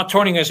 not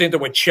turning us into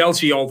a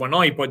Chelsea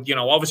overnight, but,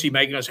 obviously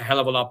making us a hell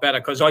of a lot better.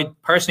 Because I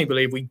personally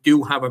believe we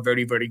do have a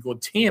very, very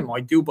good team.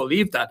 I do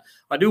believe that.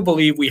 I do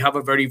believe we have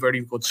a very,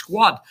 very good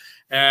squad.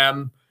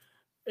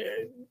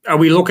 are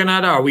we looking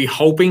at it? Are we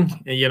hoping,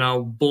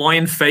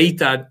 blind faith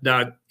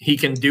that he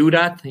can do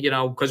that?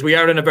 Because we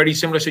are in a very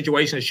similar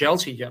situation as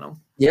Chelsea.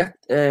 Yeah,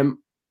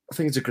 I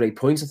think it's a great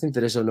point. I think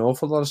there is an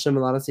awful lot of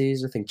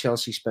similarities. I think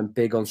Chelsea spent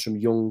big on some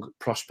young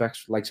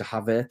prospects like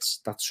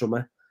Havertz that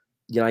summer.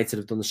 United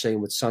have done the same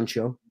with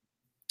Sancho.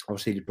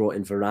 Obviously, they brought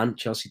in Varane.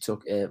 Chelsea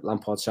took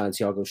Lampard, signed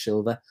Thiago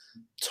Silva,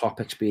 top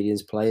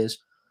experienced players.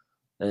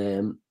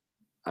 And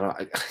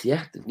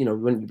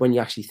when you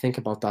actually think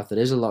about that, there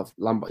is a lot of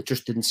Lampard. It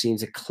just didn't seem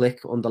to click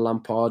under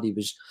Lampard. He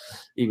was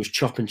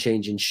chopping,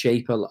 changing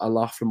shape a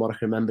lot from what I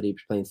can remember. He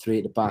was playing 3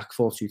 at the back,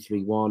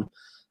 4-2-3-1,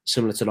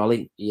 similar to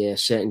Ollie. Yeah,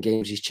 certain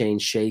games he's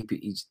changed shape.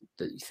 You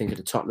think of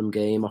the Tottenham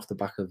game off the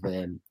back of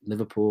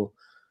Liverpool,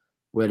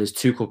 whereas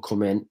Tuchel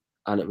come in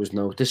and it was,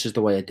 no, this is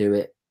the way I do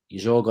it.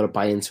 You've all got to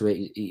buy into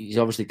it. He's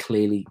obviously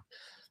clearly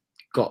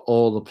got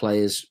all the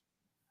players,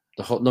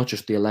 not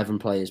just the 11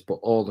 players, but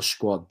all the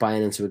squad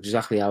buying into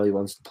exactly how he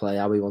wants to play,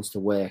 how he wants to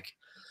work.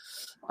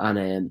 And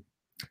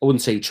I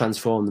wouldn't say he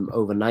transformed them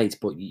overnight,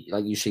 but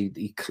like you see,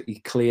 he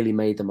clearly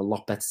made them a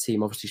lot better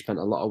team. Obviously spent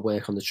a lot of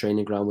work on the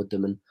training ground with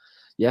them. And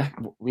yeah,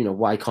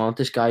 why can't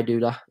this guy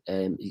do that?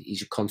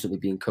 He's constantly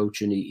being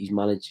coaching. He's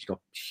managed. He's got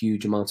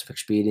huge amounts of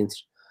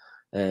experience.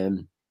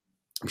 I'm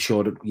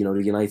sure that, the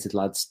United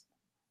lads,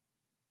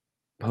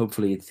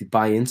 hopefully if they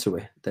buy into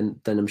it, then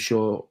I'm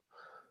sure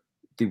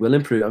they will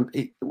improve.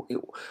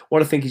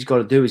 What I think he's got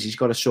to do is he's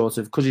got to sort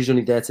of, because he's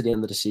only there to the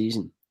end of the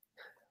season,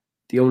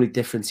 the only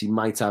difference he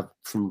might have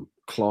from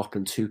Klopp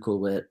and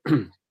Tuchel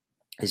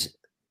is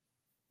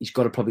he's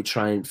got to probably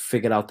try and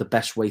figure out the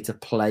best way to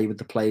play with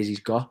the players he's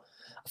got.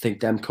 I think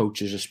them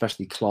coaches,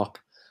 especially Klopp,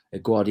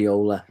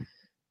 Guardiola,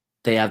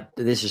 they have,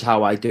 this is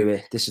how I do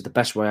it. This is the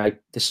best way.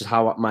 This is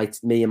how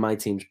me and my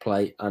teams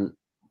play. And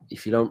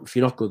if you're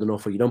not good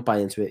enough or you don't buy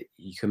into it,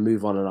 you can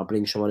move on, and I'll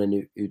bring someone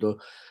in who does.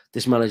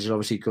 This manager's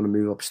obviously going to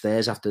move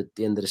upstairs after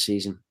the end of the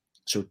season.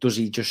 So is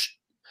he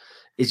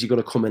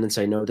going to come in and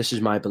say, no, this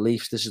is my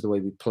beliefs, this is the way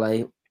we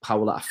play? How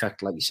will that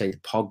affect, like you say, the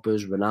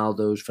Pogba's,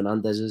 Ronaldo's,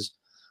 Fernandez's?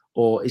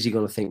 Or is he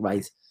going to think,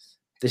 right,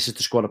 this is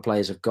the squad of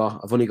players I've got.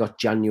 I've only got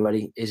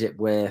January. Is it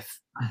worth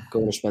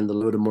going to spend a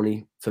load of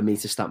money for me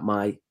to stamp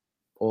my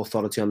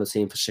authority on the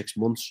team for 6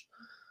 months?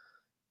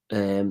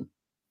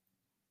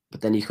 But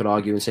then you could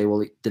argue and say,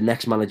 well, the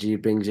next manager he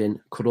brings in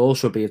could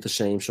also be of the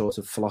same sort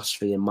of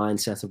philosophy and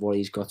mindset of what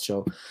he's got.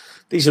 So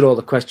these are all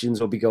the questions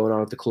that'll be going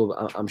on at the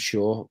club, I'm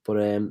sure. But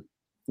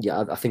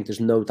I think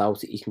there's no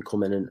doubt that he can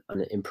come in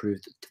and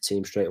improve the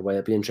team straight away.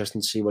 It'll be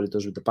interesting to see what he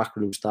does with the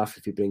backroom staff,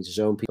 if he brings his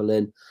own people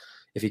in,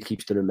 if he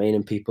keeps the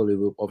remaining people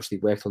who obviously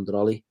worked under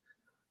Ollie.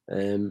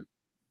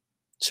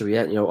 So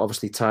yeah,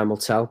 obviously time will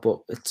tell, but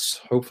it's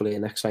hopefully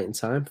an exciting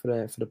time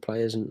for the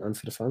players and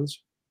for the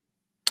fans.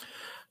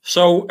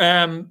 So,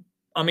 one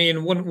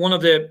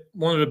of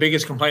the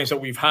biggest complaints that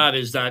we've had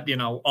is that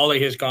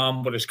Ollie has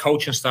gone, but his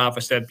coaching staff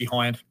has stayed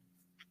behind.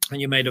 And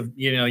you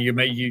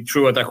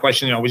threw out that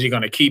question. Was he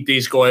going to keep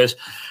these guys?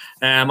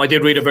 I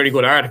did read a very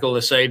good article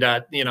to say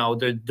that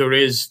there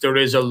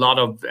is a lot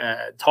of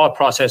thought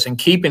process in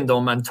keeping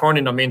them and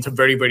turning them into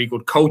very, very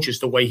good coaches,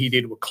 the way he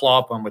did with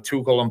Klopp and with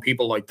Tuchel and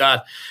people like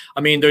that.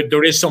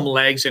 There is some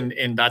legs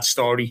in that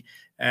story.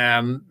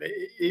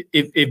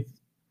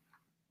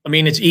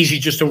 It's easy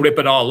just to rip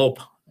it all up.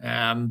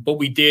 But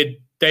we did.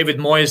 David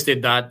Moyes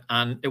did that,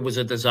 and it was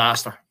a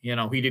disaster.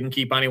 He didn't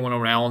keep anyone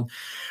around.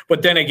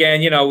 But then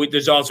again,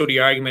 there's also the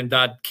argument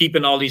that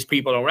keeping all these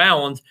people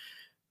around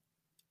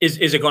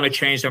is it going to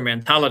change their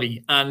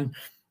mentality? And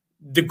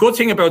the good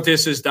thing about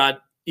this is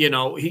that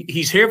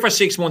he's here for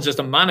 6 months as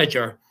the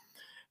manager,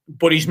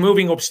 but he's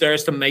moving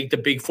upstairs to make the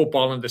big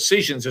footballing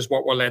decisions, is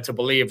what we're led to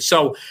believe.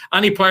 So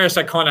any players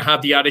that kind of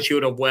have the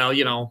attitude of, well,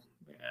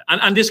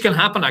 and this can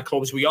happen at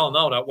clubs. We all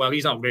know that. Well,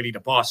 he's not really the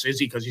boss, is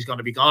he? Because he's going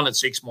to be gone in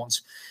 6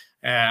 months.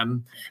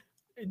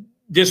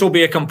 This will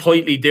be a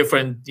completely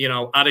different,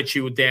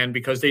 attitude then,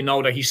 because they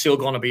know that he's still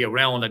going to be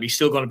around and he's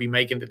still going to be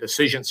making the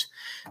decisions.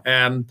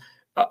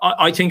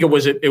 I think it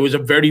was a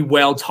very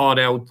well thought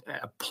out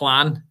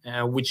plan,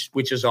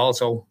 which is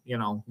also,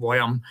 why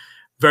I'm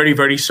very,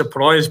 very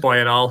surprised by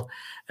it all.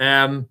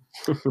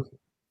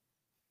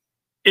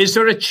 Is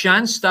there a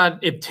chance that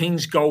if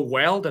things go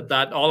well,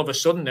 that all of a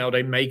sudden now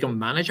they make him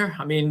manager?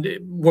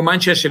 We're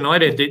Manchester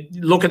United.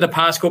 Look at the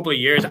past couple of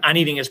years,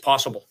 anything is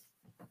possible.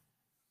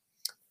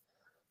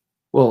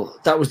 Well,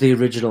 that was the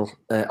original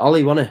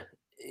Ollie, wasn't it?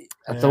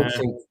 I don't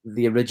think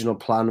the original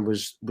plan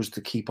was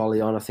to keep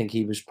Ollie on. I think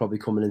he was probably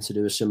coming in to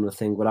do a similar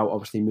thing without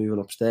obviously moving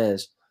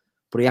upstairs.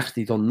 But he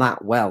actually done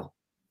that well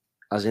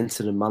as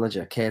interim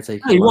manager,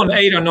 caretaker. He won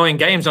 8 or 9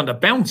 games on the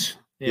bounce,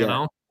 you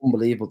know.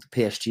 Unbelievable. The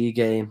PSG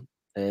game.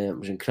 It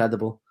was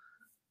incredible.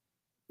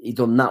 He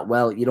done that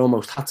well. You'd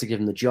almost had to give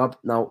him the job.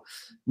 Now,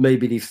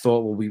 maybe they've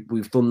thought, well,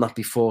 we've done that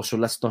before, so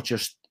let's not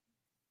just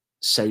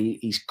say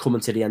he's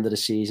coming to the end of the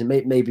season.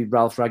 Maybe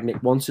Ralph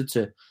Rangnick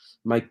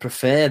might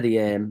prefer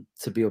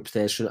to be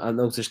upstairs. So I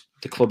noticed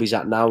the club he's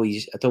at now.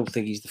 I don't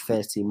think he's the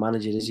first team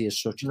manager, is he?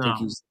 As such, I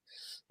think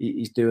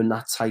he's doing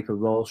that type of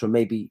role. So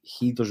maybe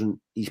he doesn't.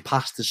 He's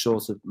past the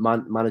sort of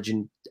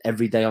managing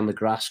every day on the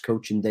grass,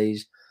 coaching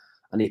days,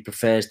 and he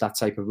prefers that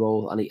type of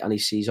role, and he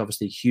sees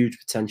obviously huge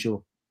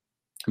potential.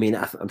 I mean,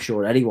 I'm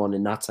sure anyone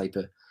in that type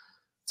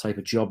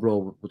of job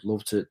role would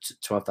love to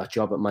have that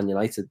job at Man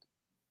United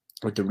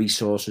with the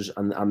resources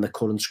and the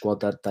current squad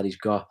that he's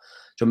got.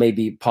 So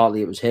maybe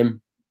partly it was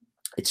him.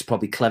 It's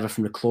probably clever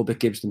from the club. It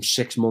gives them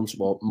 6 months,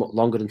 well,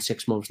 longer than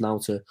 6 months now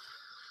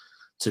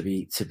to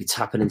be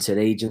tapping into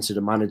the agents or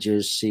the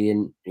managers,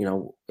 seeing, you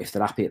know, if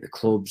they're happy at the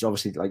clubs.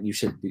 Obviously, like you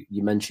said,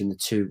 you mentioned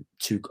the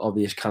two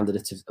obvious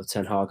candidates of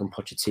Ten Hag and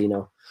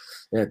Pochettino.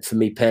 For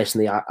me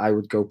personally, I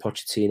would go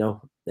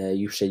Pochettino.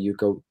 You say you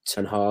go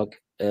Ten Hag.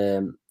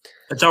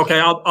 It's okay.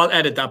 I'll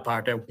edit that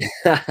part out.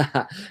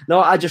 No,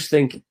 I just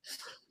think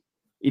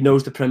he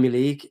knows the Premier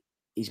League.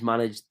 He's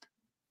managed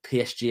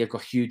PSG. Have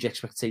got huge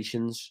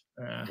expectations.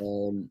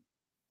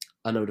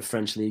 I know the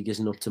French league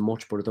isn't up to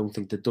much, but I don't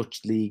think the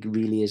Dutch league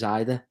really is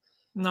either.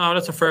 No,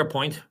 that's a fair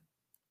point.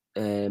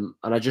 And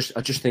I just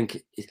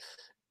think,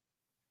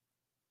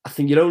 I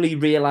think you'd only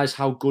realise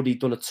how good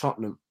he'd done at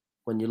Tottenham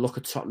when you look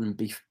at Tottenham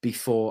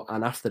before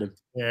and after him.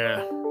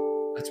 Yeah.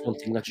 That's one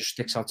thing that just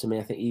sticks out to me.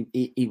 I think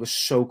he was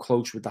so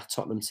close with that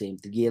Tottenham team.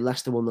 The year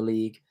Leicester won the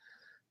league,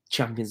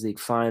 Champions League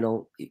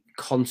final,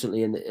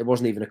 constantly, and it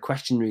wasn't even a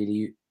question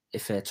really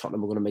if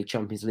Tottenham were going to make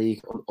Champions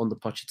League under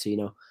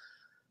Pochettino.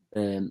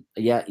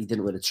 Yeah, he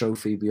didn't win a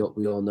trophy. We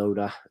all know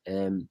that.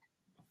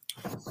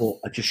 But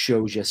it just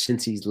shows you,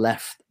 since he's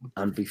left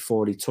and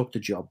before he took the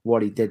job,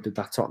 what he did with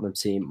that Tottenham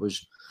team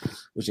was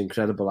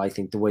incredible. I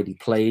think the way he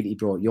played, he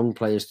brought young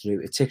players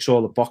through. It ticks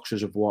all the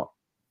boxes of what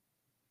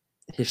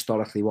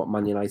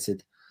Man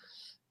United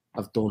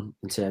have done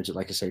in terms of,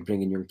 like I say,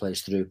 bringing young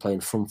players through,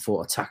 playing front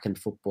foot, attacking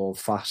football,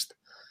 fast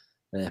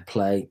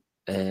play.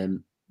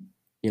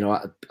 You know,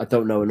 I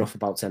don't know enough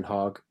about Ten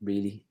Hag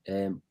really.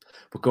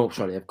 But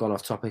I've gone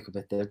off topic a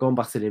bit there. Going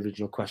back to the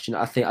original question,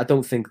 I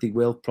don't think they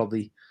will,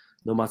 probably,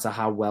 no matter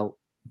how well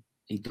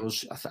he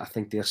does. I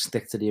think they'll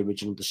stick to the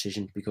original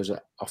decision because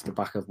off the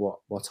back of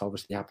what's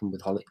obviously happened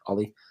with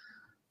Ollie.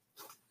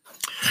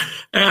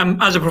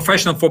 As a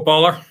professional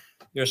footballer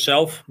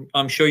yourself,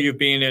 I'm sure you've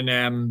been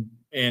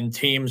in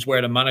teams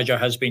where the manager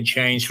has been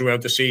changed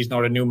throughout the season,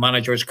 or a new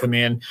manager has come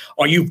in,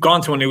 or you've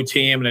gone to a new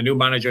team and a new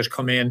manager has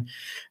come in.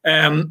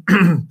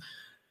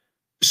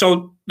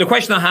 So the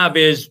question I have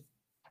is,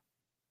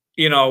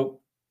 you know,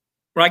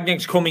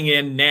 Rangnick's coming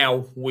in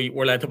now.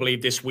 We're led to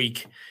believe this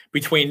week.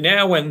 Between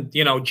now and,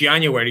 you know,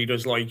 January,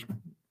 there's like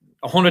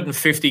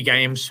 150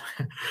 games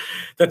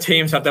that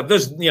teams have to.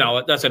 There's, you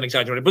know, that's an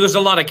exaggeration, but there's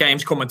a lot of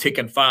games coming thick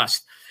and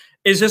fast.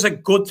 Is this a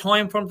good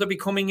time for him to be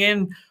coming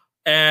in?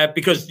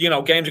 Because, you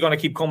know, games are going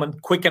to keep coming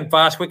quick and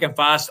fast,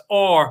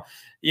 or,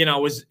 you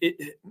know,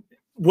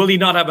 will he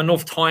not have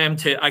enough time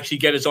to actually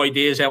get his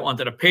ideas out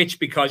onto the pitch,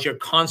 because you're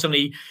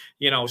constantly,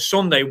 you know,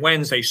 Sunday,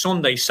 Wednesday,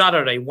 Sunday,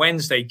 Saturday,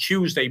 Wednesday,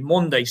 Tuesday,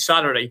 Monday,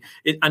 Saturday,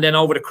 and then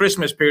over the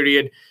Christmas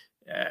period,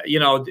 you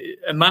know,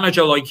 a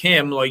manager like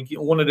him, like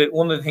one of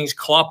the things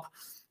Klopp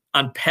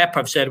and Pep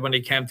have said when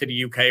they came to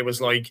the UK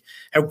was like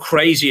how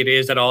crazy it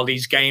is that all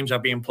these games are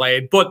being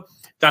played, but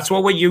that's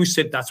what we're used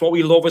to. That's what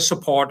we love as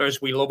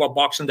supporters. We love our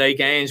Boxing Day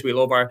games. We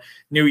love our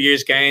New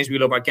Year's games. We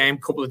love our game a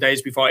couple of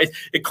days before.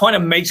 It kind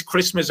of makes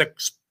Christmas a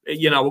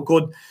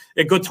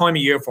good time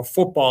of year for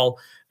football.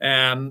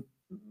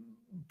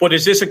 But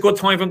is this a good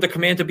time for him to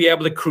come in to be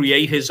able to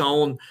create his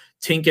own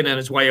thinking and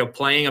his way of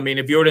playing? I mean,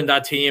 if you're in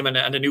that team and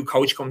a new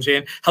coach comes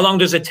in, how long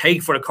does it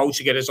take for a coach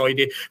to get his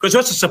idea? Because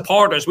us as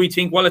supporters, we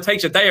think, well, it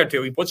takes a day or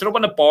two. He puts it up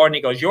on the board and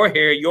he goes, you're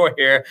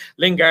here.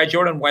 Lingard,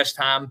 you're in West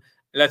Ham.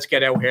 Let's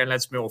get out here and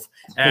let's move.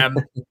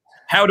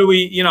 How do we,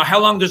 you know, how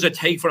long does it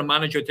take for a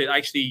manager to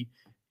actually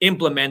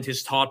implement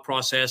his thought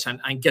process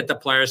and get the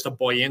players to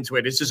buy into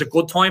it? Is this a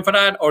good time for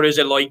that? Or is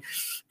it like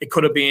it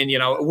could have been, you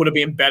know, it would have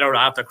been better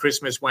after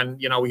Christmas when,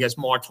 you know, he has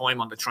more time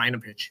on the training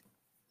pitch?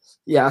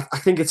 Yeah, I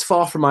think it's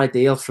far from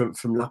ideal from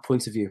that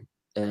point of view.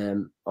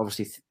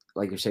 Obviously,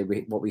 like you say,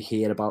 what we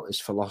hear about is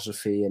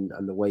philosophy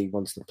and the way he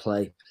wants to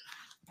play.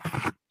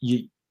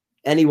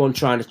 Anyone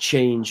trying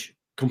to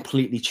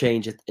completely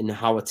change it in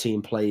how a team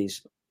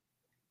plays,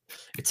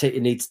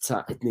 it needs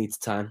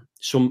time.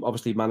 Some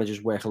obviously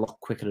managers work a lot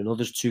quicker than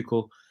others.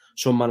 Tuchel,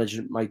 some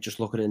managers might just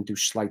look at it and do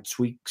slight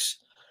tweaks.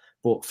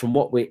 But from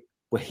what we're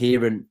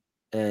hearing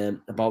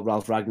about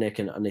Ralph Rangnick,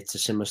 and it's a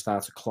similar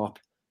style to Klopp,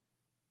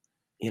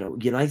 you know,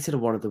 United are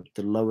one of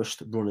the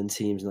lowest running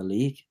teams in the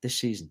league this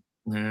season.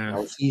 Yeah.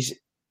 Now,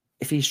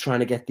 if he's trying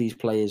to get these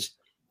players,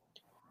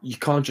 you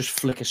can't just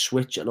flick a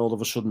switch and all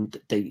of a sudden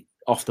they,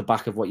 off the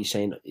back of what you're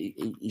saying,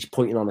 he's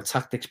pointing on a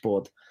tactics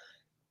board.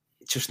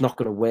 It's just not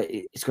going to work.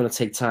 It's going to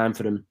take time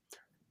for them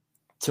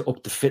to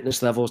up the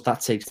fitness levels.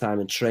 That takes time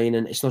in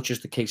training. It's not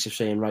just a case of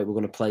saying, right, we're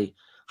going to play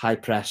high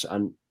press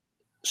and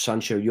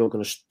Sancho, you're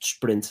going to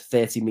sprint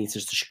 30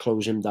 meters to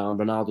close him down.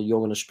 Ronaldo, you're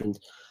going to sprint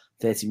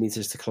 30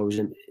 meters to close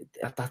him.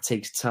 That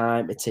takes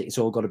time. It's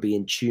all got to be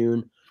in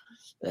tune.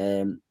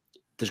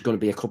 There's going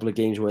to be a couple of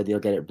games where they'll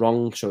get it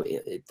wrong. So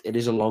it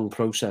is a long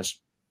process.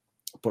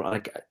 But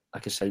like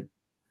I say,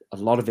 a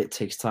lot of it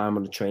takes time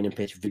on the training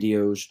pitch,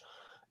 videos,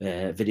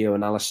 video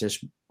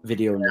analysis,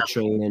 video in the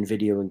training,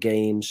 video in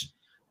games,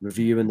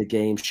 reviewing the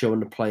games, showing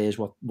the players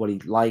what he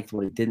liked,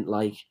 what he didn't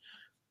like.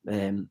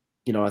 I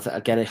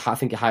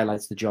think it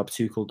highlights the job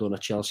Tuchel done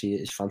at Chelsea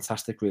is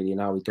fantastic, really,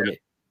 and how he done it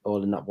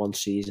all in that one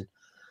season.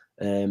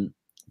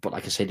 But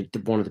like I said,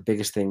 one of the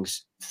biggest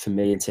things for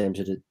me in terms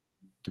of the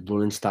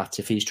running stats,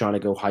 if he's trying to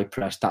go high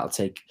press, that'll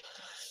take.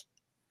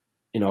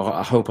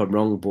 I hope I'm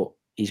wrong, but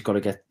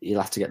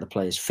he'll have to get the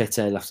players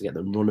fitter. He'll have to get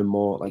them running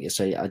more. Like I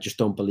say, I just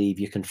don't believe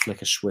you can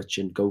flick a switch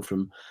and go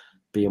from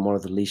being one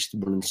of the least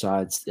running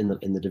sides in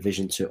the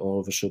division to all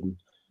of a sudden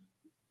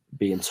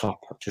being top.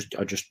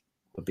 I just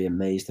would be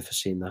amazed if I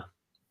seen that.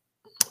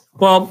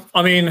 Well,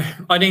 I mean,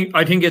 I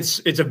think it's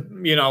a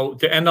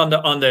to end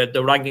on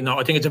the ranking note.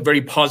 I think it's a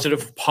very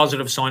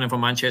positive sign for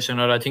Manchester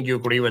United. I think you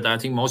agree with that. I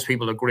think most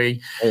people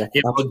agree. Yeah,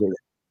 absolutely.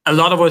 A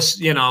lot of us,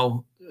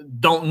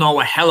 don't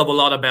know a hell of a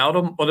lot about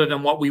him other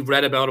than what we've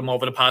read about him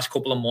over the past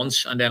couple of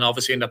months, and then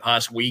obviously in the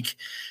past week.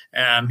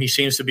 He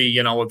seems to be,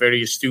 a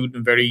very astute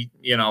and very,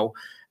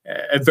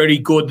 a very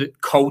good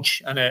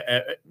coach, and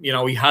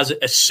he has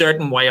a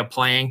certain way of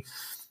playing.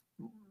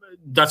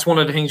 That's one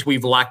of the things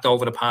we've lacked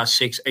over the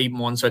past 6-8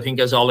 months. I think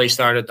as Ole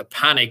started to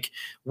panic,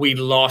 we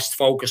lost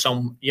focus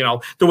on,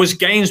 there was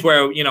games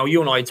where,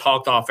 you and I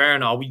talked off air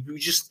now. We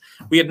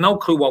had no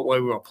clue what way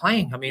we were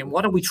playing. I mean,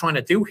 what are we trying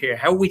to do here?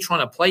 How are we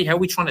trying to play? How are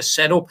we trying to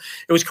set up?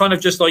 It was kind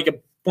of just like a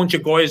bunch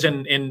of guys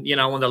in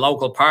the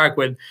local park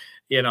with,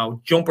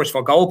 jumpers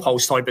for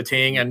goalposts type of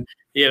thing. And,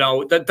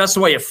 that's the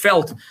way it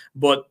felt.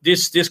 But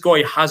this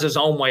guy has his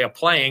own way of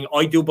playing.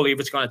 I do believe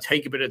it's going to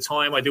take a bit of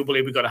time. I do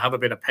believe we've got to have a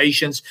bit of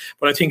patience.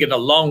 But I think in the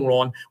long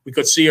run, we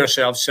could see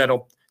ourselves set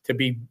up to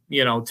be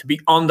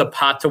on the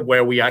path to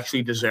where we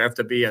actually deserve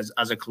to be as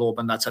a club.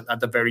 And that's at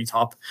the very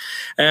top.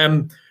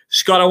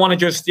 Scott, I want to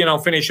just,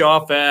 finish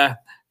off.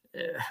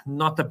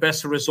 Not the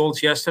best of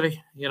results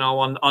yesterday,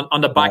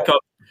 on the back of,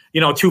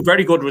 two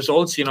very good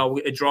results,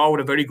 a draw with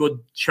a very good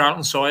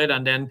Charlton side.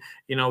 And then,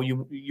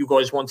 you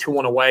guys won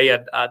 2-1 away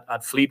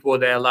at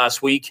Fleetwood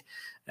last week.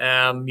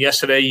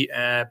 Yesterday,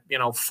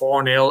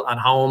 4-0 at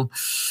home.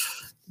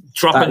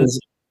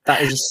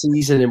 That is a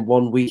season in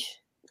 1 week.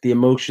 The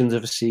emotions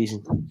of a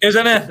season.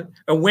 Isn't it?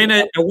 A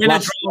winner, draw,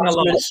 and a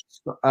loss.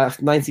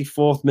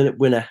 94th minute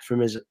winner from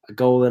his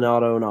goal in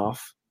our own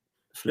half.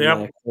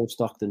 From Cole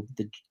Stockton.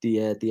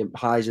 The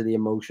highs of the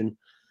emotion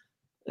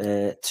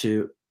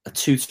to a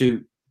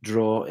 2-2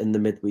 draw in the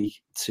midweek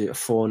to a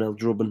 4-0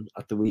 drubbing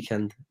at the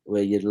weekend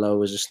where you're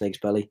low as a snake's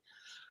belly.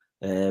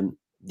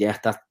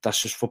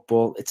 That's just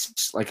football.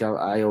 It's like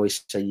I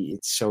always say,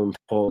 it's so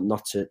important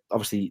not to,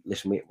 obviously,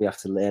 listen, we have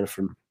to learn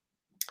from,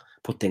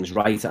 put things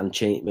right and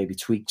change, maybe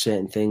tweak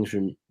certain things.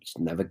 And it's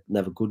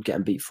never good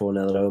getting beat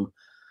 4-0 at home.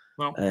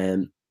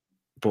 Well.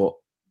 But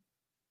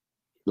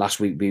last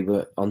week we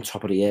were on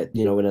top of the air,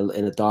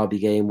 in a derby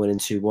game, winning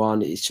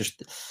 2-1.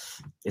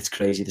 It's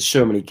crazy. There's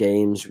so many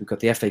games. We've got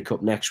the FA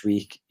Cup next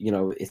week.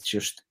 It's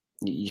just,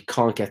 you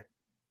can't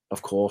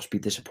of course, be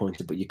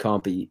disappointed, but you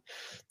can't be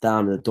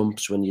down in the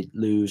dumps when you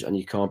lose, and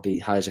you can't be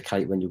high as a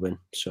kite when you win.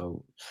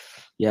 So,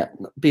 yeah,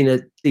 been a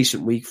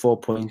decent week, 4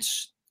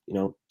 points.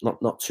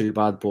 Not too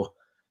bad, but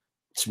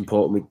it's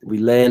important. We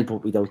learn,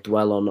 but we don't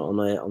dwell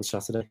on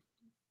Saturday.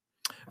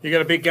 You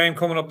got a big game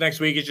coming up next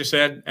week, as you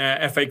said,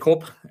 FA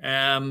Cup.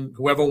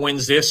 Whoever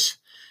wins this,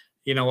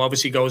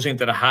 obviously goes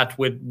into the hat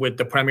with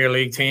the Premier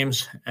League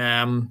teams.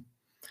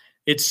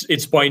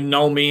 It's by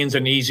no means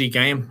an easy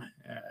game,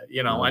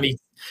 and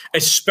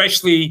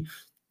especially,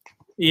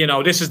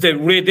 this is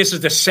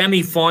the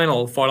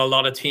semi-final for a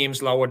lot of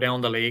teams lower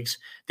down the leagues.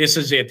 This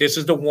is it. This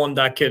is the one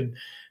that could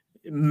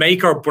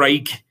make or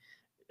break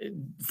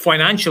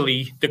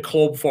financially the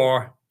club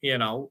for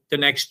the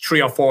next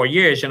 3 or 4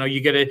 years. You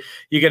get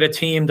a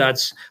team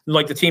that's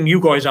like the team you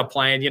guys are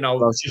playing. I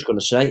was just going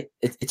to say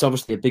it's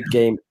obviously a big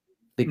game.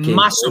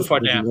 Massive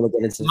for them.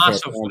 Massive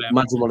for them.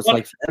 Imagine what it's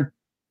like for them.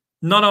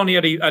 Not only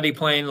are they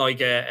playing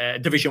like a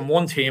Division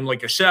 1 team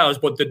like yourselves,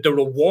 but the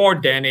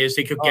reward then is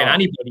they could get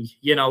anybody.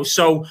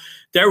 So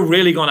they're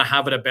really going to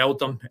have it about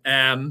them.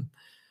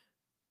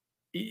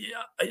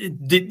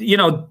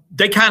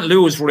 They can't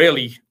lose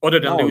really, other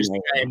than lose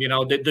the game.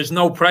 There's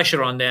no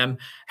pressure on them.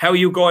 How are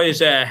you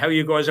guys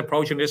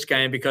approaching this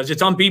game? Because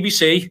it's on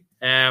BBC.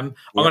 I'm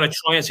going to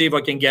try and see if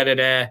I can get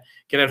it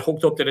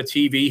hooked up to the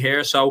TV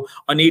here. So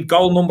I need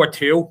goal number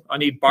 2. I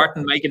need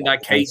Barton making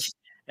that cake.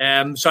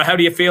 So how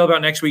do you feel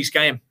about next week's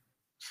game?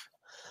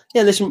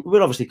 Yeah, listen,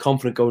 we're obviously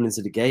confident going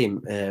into the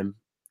game.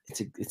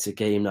 It's a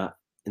game that,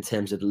 in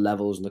terms of the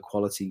levels and the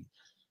quality,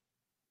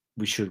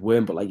 we should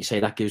win. But like you say,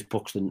 that gives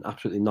Buxton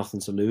absolutely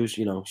nothing to lose,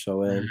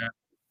 So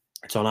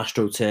it's on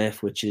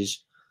AstroTurf, which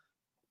is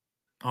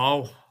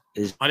I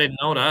didn't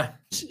know that.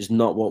 Is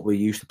not what we're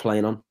used to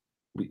playing on.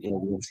 We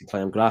obviously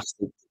play on grass.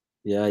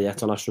 Yeah,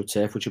 it's on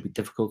AstroTurf, which will be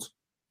difficult.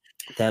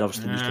 They're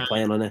obviously used to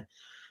playing on it.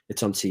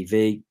 It's on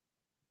TV.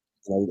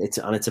 It's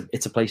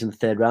a place in the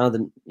third round,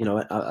 and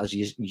as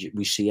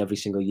we see every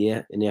single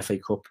year in the FA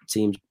Cup,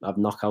 teams have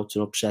knockouts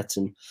and upsets,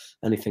 and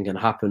anything can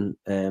happen.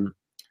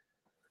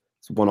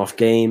 it's a one-off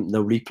game,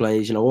 no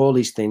replays, you know, all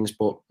these things.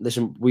 But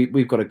listen,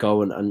 we've got to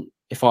go, and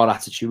if our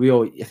attitude,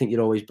 I think you'd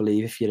always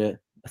believe if you're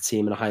a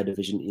team in a higher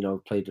division, you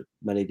know, played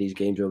many of these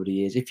games over the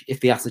years, if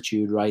the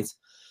attitude right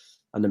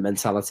and the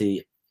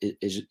mentality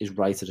is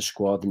right to the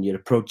squad, and you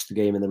approach the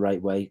game in the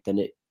right way, then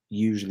it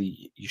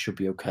usually you should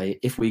be okay.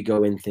 If we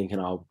go in thinking,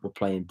 oh, we're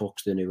playing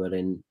Buxton, who are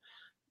in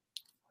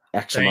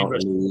X amount,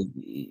 and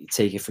you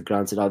take it for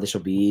granted, oh, this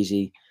will be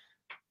easy.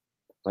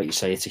 Like you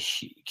say, it's a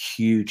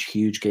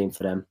huge game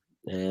for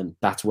them.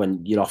 That's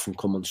when you'd often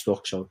come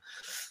unstuck. So,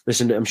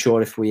 listen, I'm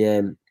sure if we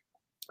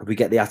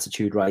get the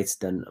attitude right,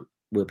 then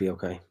we'll be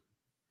okay.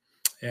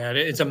 Yeah,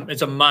 it's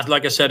a mad.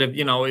 Like I said,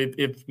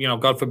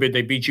 if God forbid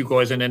they beat you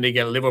guys and then they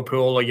get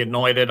Liverpool or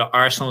United or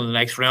Arsenal in the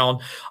next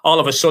round, all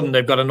of a sudden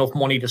they've got enough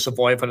money to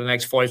survive for the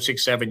next 5,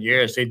 6, 7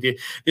 years. This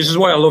is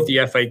why I love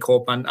the FA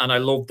Cup and I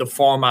love the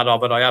format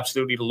of it. I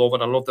absolutely love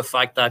it. I love the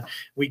fact that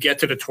we get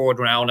to the third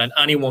round and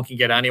anyone can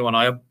get anyone.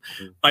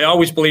 I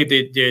always believe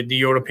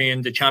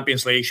the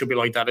Champions League should be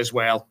like that as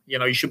well. You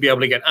know, you should be able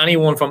to get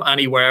anyone from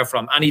anywhere,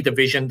 from any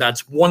division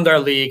that's won their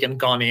league and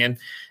gone in.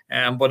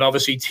 But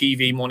obviously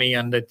TV money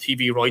and the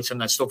TV rights and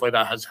that stuff like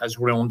that has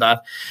ruined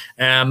that.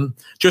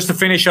 Just to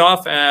finish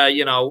off,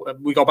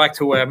 we go back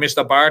to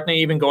Mr.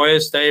 Bartney, even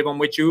guys, Dave, I'm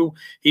with you.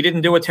 He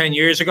didn't do it 10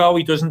 years ago.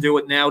 He doesn't do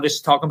it now. This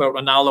is talking about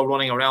Ronaldo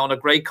running around. A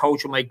great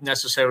coach will make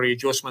necessary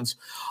adjustments.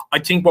 I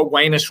think what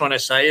Wayne is trying to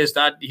say is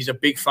that he's a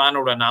big fan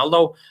of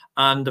Ronaldo,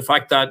 and the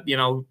fact that, you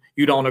know,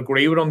 you don't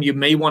agree with him, you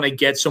may want to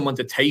get someone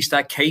to taste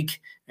that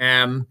cake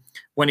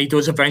when he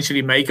does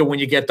eventually make it, when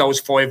you get those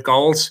 5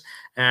 goals.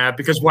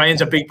 Because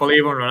Wayne's a big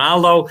believer in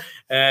Ronaldo.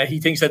 He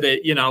thinks that,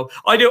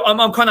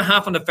 I'm kind of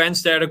half on the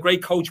fence there. The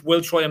great coach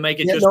will try and make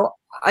it there's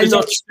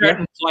only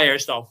certain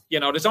players, though. You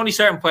know, there's only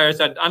certain players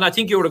that, and I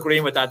think you would agree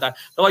with that the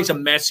likes of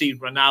Messi,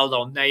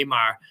 Ronaldo,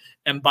 Neymar,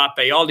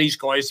 Mbappe, all these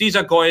guys, these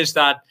are guys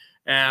that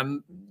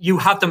you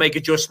have to make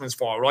adjustments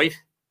for, right?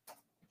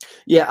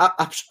 Yeah,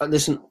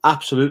 listen,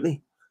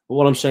 absolutely. But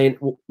what I'm saying,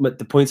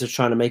 the point I was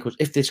trying to make was,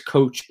 if this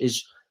coach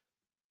is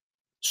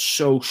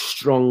so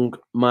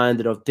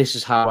strong-minded of this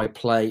is how I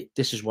play,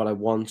 this is what I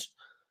want.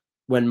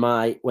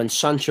 When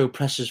Sancho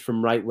presses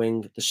from right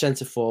wing, the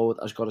centre forward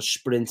has got to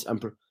sprint,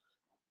 and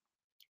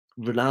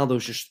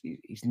Ronaldo's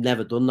he's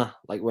never done that.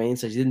 Like Wayne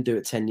says, he didn't do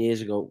it 10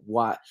 years ago.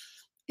 Why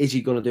is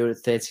he going to do it at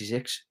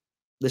 36?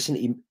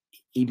 Listen,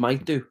 he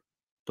might do,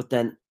 but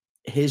then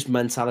his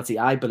mentality,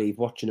 I believe,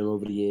 watching him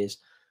over the years,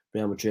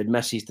 Real Madrid,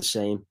 Messi's the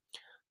same.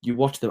 You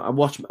watch them. I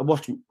watched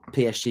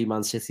PSG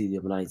Man City the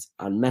other night,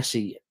 and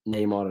Messi,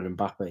 Neymar, and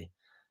Mbappe.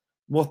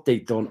 What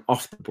they've done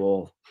off the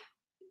ball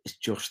is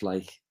just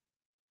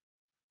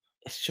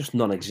it's just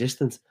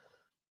non-existent.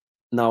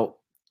 Now,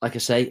 like I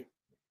say,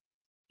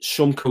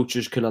 some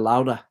coaches can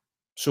allow that.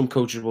 Some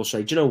coaches will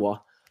say, "Do you know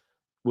what?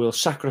 We'll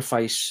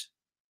sacrifice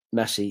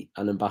Messi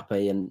and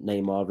Mbappe and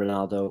Neymar,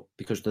 Ronaldo,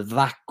 because they're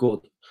that good.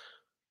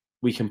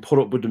 We can put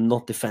up with them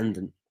not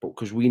defending, but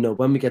because we know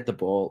when we get the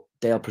ball,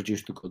 they'll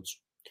produce the goods."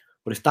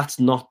 But if that's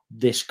not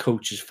this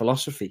coach's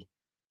philosophy,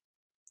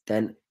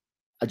 then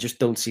I just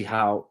don't see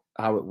how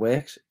it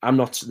works. I'm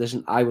not,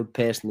 listen, I would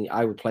play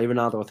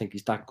Ronaldo. I think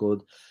he's that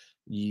good.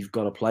 You've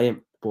got to play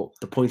him. But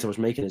the point I was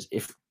making is,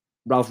 if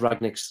Ralph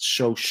Rangnick's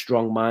so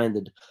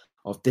strong-minded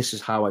of this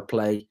is how I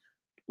play,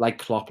 like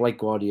Klopp, like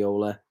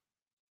Guardiola,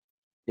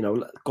 you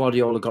know,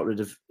 Guardiola got rid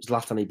of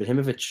Zlatan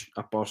Ibrahimovic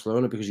at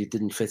Barcelona because he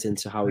didn't fit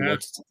into how he wanted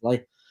to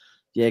play.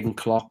 Jurgen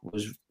Klopp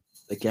was,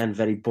 again,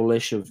 very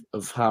bullish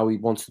of how he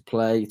wants to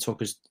play. He took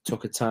his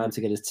time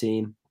to get his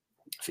team.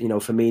 You know,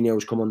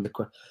 Firmino's come under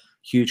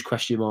huge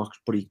question marks,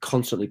 but he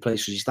constantly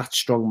plays because he's that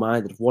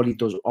strong-minded of what he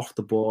does off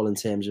the ball in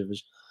terms of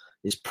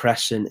his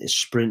pressing, his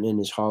sprinting,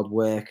 his hard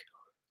work.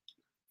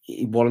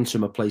 He warrants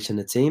him a place in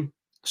the team.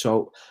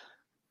 So,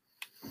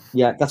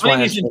 yeah, that's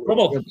why he's in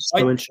trouble. It's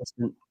so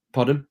interesting.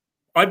 Pardon?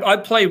 I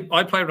play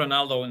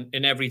Ronaldo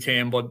in every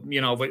team, but you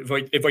know,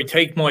 if I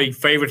take my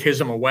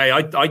favoritism away,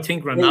 I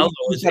think Ronaldo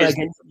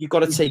you've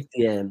got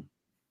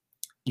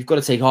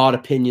to take our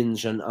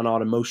opinions and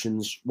our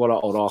emotions,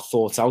 or our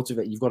thoughts out of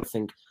it. You've got to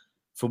think,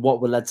 for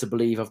what we're led to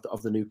believe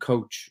of the new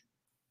coach,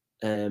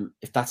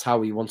 if that's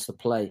how he wants to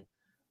play,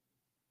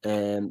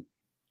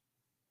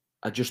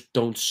 I just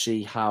don't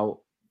see how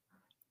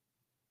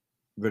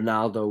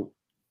Ronaldo,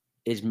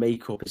 his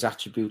makeup, his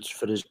attributes,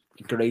 for as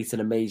great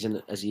and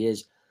amazing as he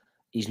is,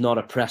 he's not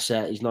a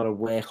presser, he's not a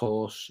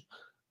workhorse.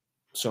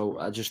 So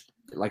I just,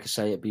 like I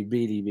say, it'd be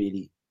really,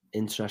 really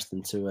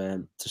interesting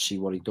to see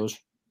what he does.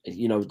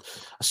 You know,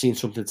 I seen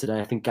something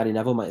today. I think Gary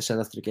Neville might have said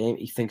after the game,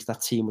 he thinks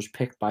that team was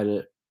picked by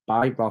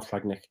Ralph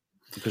Rangnick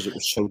because it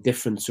was so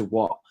different to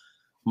what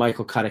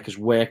Michael Carrick has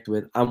worked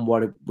with and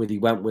what he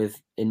went with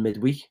in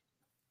midweek.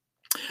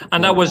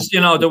 And that was, you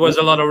know, there was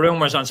a lot of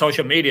rumors on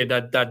social media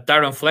that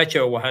Darren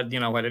Fletcher had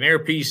an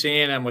earpiece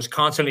in and was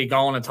constantly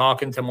going and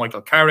talking to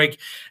Michael Carrick.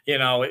 You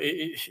know,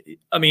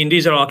 I mean,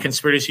 these are all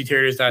conspiracy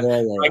theories that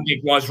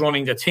Rangnick was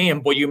running the team.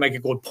 But you make a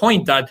good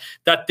point that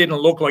didn't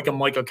look like a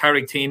Michael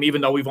Carrick team,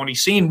 even though we've only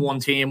seen one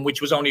team,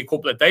 which was only a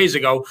couple of days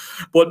ago.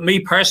 But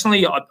me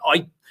personally,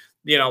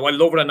 I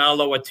love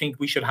Ronaldo. I think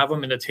we should have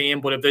him in the team.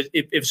 But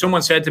if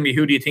someone said to me,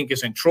 who do you think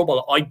is in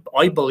trouble?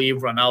 I believe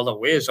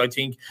Ronaldo is. I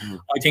think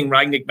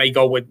Rangnick may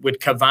go with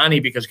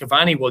Cavani, because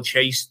Cavani will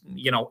chase,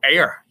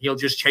 air. He'll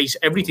just chase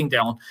everything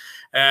down.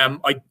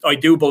 I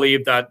do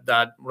believe that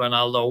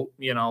Ronaldo,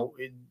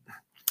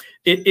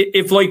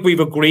 if like we've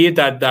agreed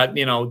that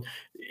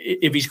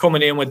if he's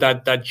coming in with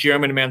that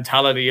German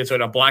mentality, it's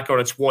either black or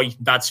it's white.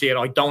 That's it.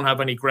 I don't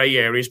have any grey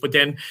areas. But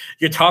then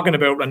you're talking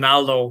about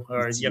Ronaldo,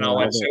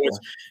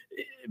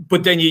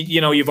 but then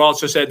you've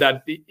also said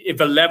that if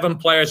 11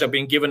 players have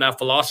been given that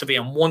philosophy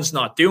and one's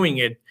not doing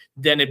it,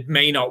 then it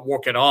may not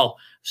work at all.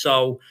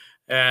 So,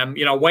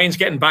 Wayne's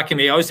getting back in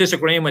me. I was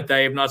disagreeing with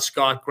Dave, not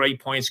Scott. Great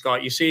point,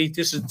 Scott. You see,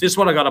 this is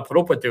what I got to put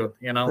up with, dude.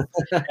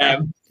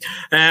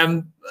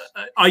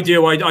 I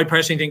do. I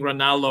personally think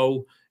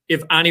Ronaldo,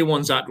 if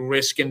anyone's at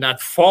risk in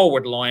that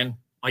forward line,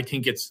 I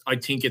think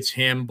it's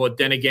him. But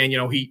then again,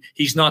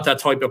 he's not that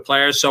type of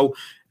player. So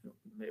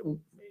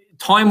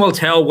time will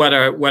tell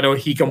whether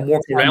he can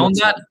work around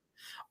that,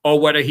 or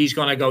whether he's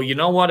going to go, you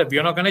know what, if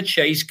you're not going to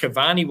chase,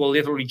 Cavani will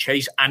literally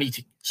chase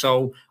anything.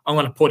 So I'm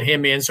going to put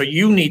him in. So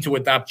you need to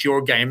adapt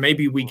your game.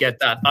 Maybe we get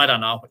that. I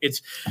don't know.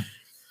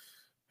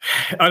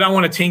 I don't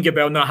want to think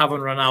about not having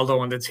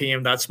Ronaldo on the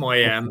team. That's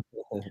my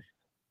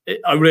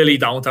I really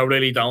don't.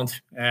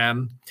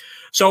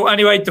 So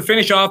anyway, to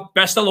finish off,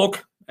 best of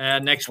luck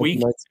next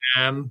week.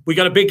 We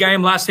got a big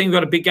game last thing. We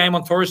got a big game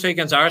on Thursday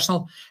against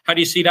Arsenal. How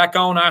do you see that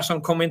going?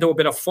 Arsenal come into a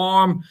bit of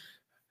form.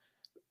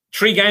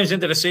 3 games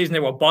into the season,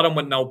 they were bottom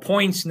with no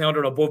points. Now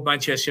they're above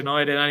Manchester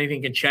United.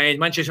 Anything can change.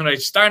 Manchester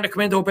United starting to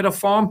come into a bit of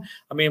form.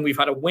 I mean, we've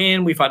had a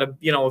win. We've had a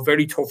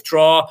very tough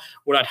draw.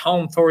 We're at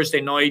home Thursday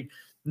night.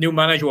 New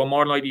manager will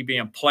more likely be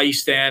in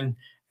place then.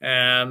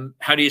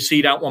 How do you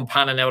see that one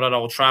panning out at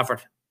Old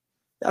Trafford?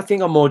 I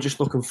think I'm more just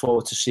looking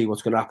forward to see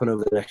what's going to happen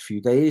over the next few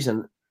days,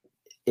 and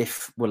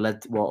if we're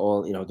led,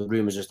 the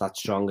rumours are that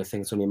strong. I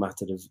think it's only a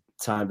matter of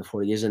time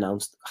before he is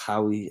announced.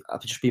 I'll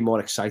just be more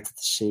excited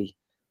to see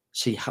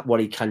what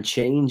he can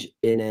change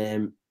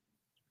in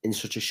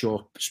such a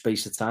short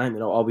space of time.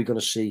 Are we going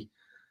to see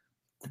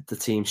the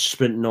team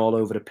sprinting all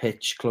over the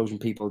pitch, closing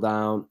people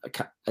down?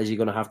 Is he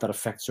going to have that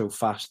effect so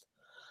fast?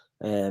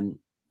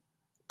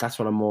 That's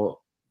what I'm more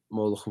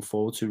looking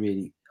forward to,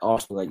 really.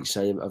 Arsenal, like you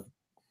say, have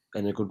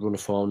in a good run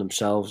of form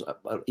themselves.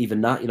 Even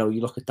that, you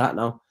look at that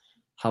now,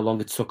 how long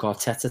it took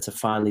Arteta to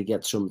finally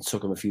get some. It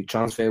took him a few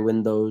transfer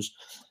windows.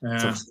 It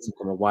took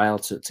him a while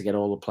to get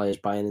all the players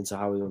buying into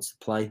how he wants to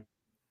play.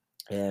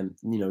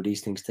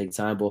 These things take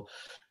time. But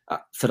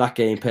for that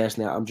game,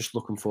 personally, I'm just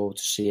looking forward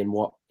to seeing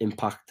what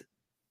impact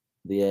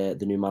the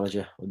new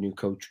manager or new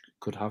coach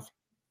could have.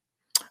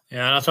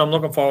 Yeah, that's what I'm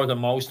looking forward to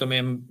most. I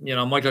mean,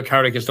 Michael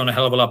Carrick has done a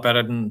hell of a lot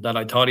better than that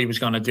I thought he was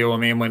going to do. I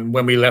mean,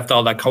 when we left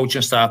all that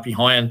coaching staff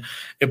behind,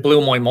 it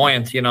blew my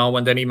mind,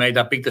 and then he made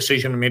that big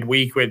decision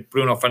midweek with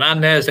Bruno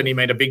Fernandes, and he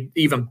made a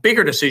even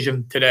bigger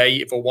decision today,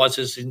 if it was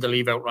his decision, to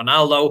leave out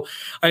Ronaldo.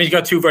 And he's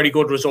got 2 very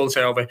good results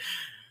out of it.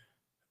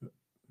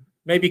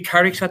 Maybe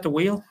Carrick's at the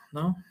wheel?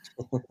 No?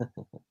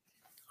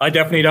 I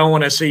definitely don't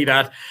want to see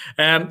that.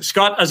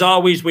 Scott, as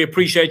always, we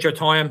appreciate your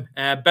time.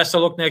 Best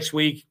of luck next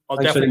week. I'll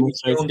definitely be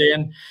tuned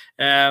in.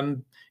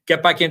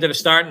 Get back into the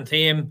starting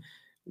team.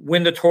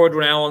 Win the 3rd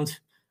round.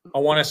 I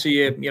want to see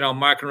you,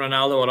 marking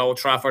Ronaldo at Old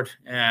Trafford.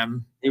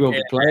 He won't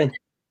be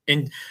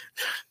playing.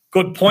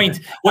 Good point.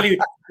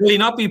 Will he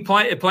not be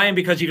playing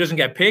because he doesn't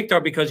get picked,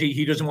 or because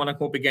he doesn't want to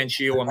come up against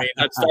you? I mean,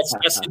 that's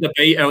the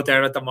debate out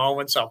there at the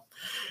moment. So,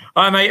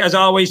 all right, mate, as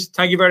always,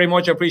 thank you very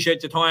much. I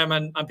appreciate your time,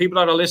 and people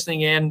that are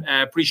listening in,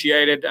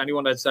 appreciate it.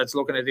 Anyone that's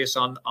looking at this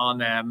on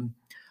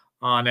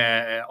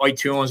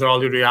iTunes or all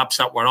the other apps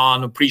that we're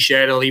on,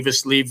 appreciate it.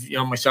 Leave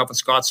myself and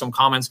Scott some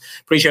comments.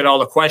 Appreciate all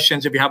the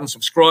questions. If you haven't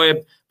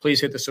subscribed,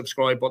 please hit the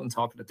subscribe button.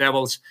 Talk to the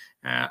Devils,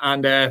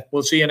 and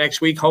we'll see you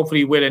next week.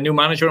 Hopefully with a new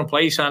manager in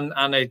place and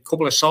a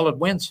couple of solid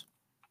wins.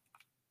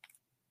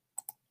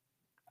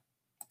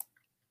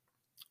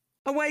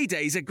 Away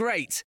days are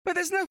great, but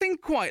there's nothing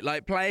quite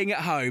like playing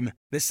at home.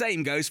 The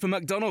same goes for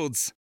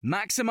McDonald's.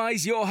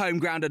 Maximise your home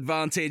ground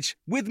advantage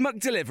with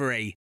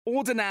McDelivery.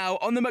 Order now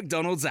on the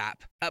McDonald's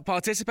app. At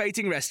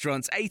participating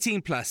restaurants,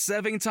 18 plus,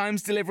 serving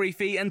times, delivery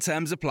fee and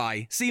terms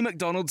apply. See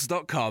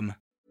mcdonalds.com.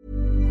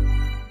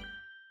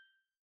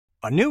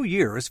 A new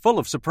year is full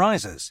of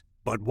surprises,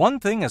 but one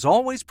thing is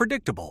always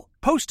predictable.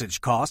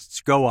 Postage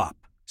costs go up.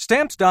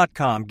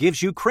 Stamps.com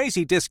gives you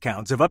crazy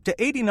discounts of up to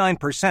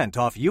 89%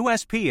 off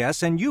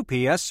USPS and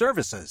UPS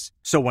services.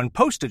 So when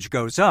postage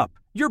goes up,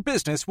 your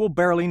business will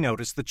barely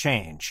notice the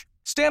change.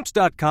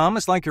 Stamps.com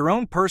is like your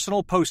own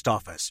personal post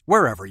office,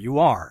 wherever you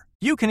are.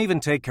 You can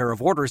even take care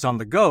of orders on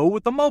the go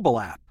with the mobile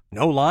app.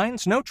 No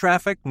lines, no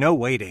traffic, no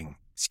waiting.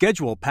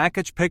 Schedule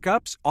package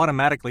pickups,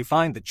 automatically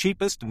find the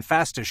cheapest and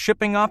fastest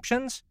shipping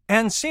options,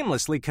 and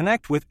seamlessly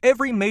connect with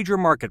every major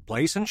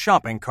marketplace and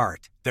shopping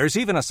cart. There's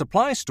even a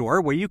supply store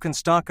where you can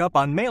stock up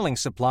on mailing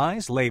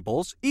supplies,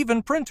 labels,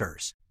 even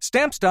printers.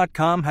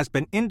 Stamps.com has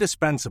been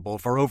indispensable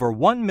for over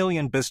 1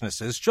 million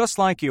businesses just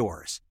like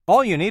yours.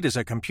 All you need is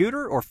a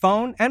computer or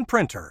phone and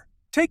printer.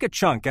 Take a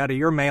chunk out of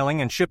your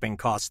mailing and shipping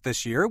costs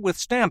this year with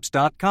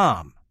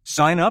Stamps.com.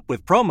 Sign up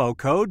with promo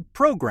code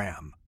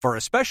PROGRAM for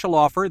a special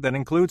offer that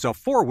includes a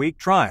 4-week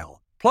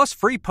trial, plus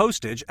free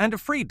postage and a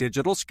free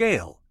digital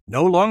scale.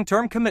 No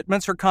long-term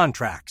commitments or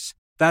contracts.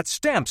 That's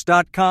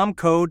Stamps.com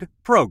code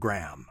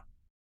PROGRAM.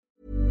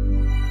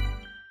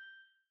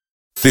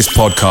 This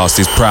podcast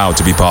is proud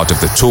to be part of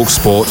the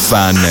TalkSport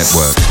Fan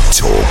Network.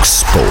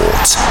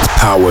 TalkSport.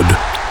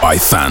 Powered by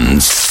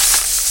fans.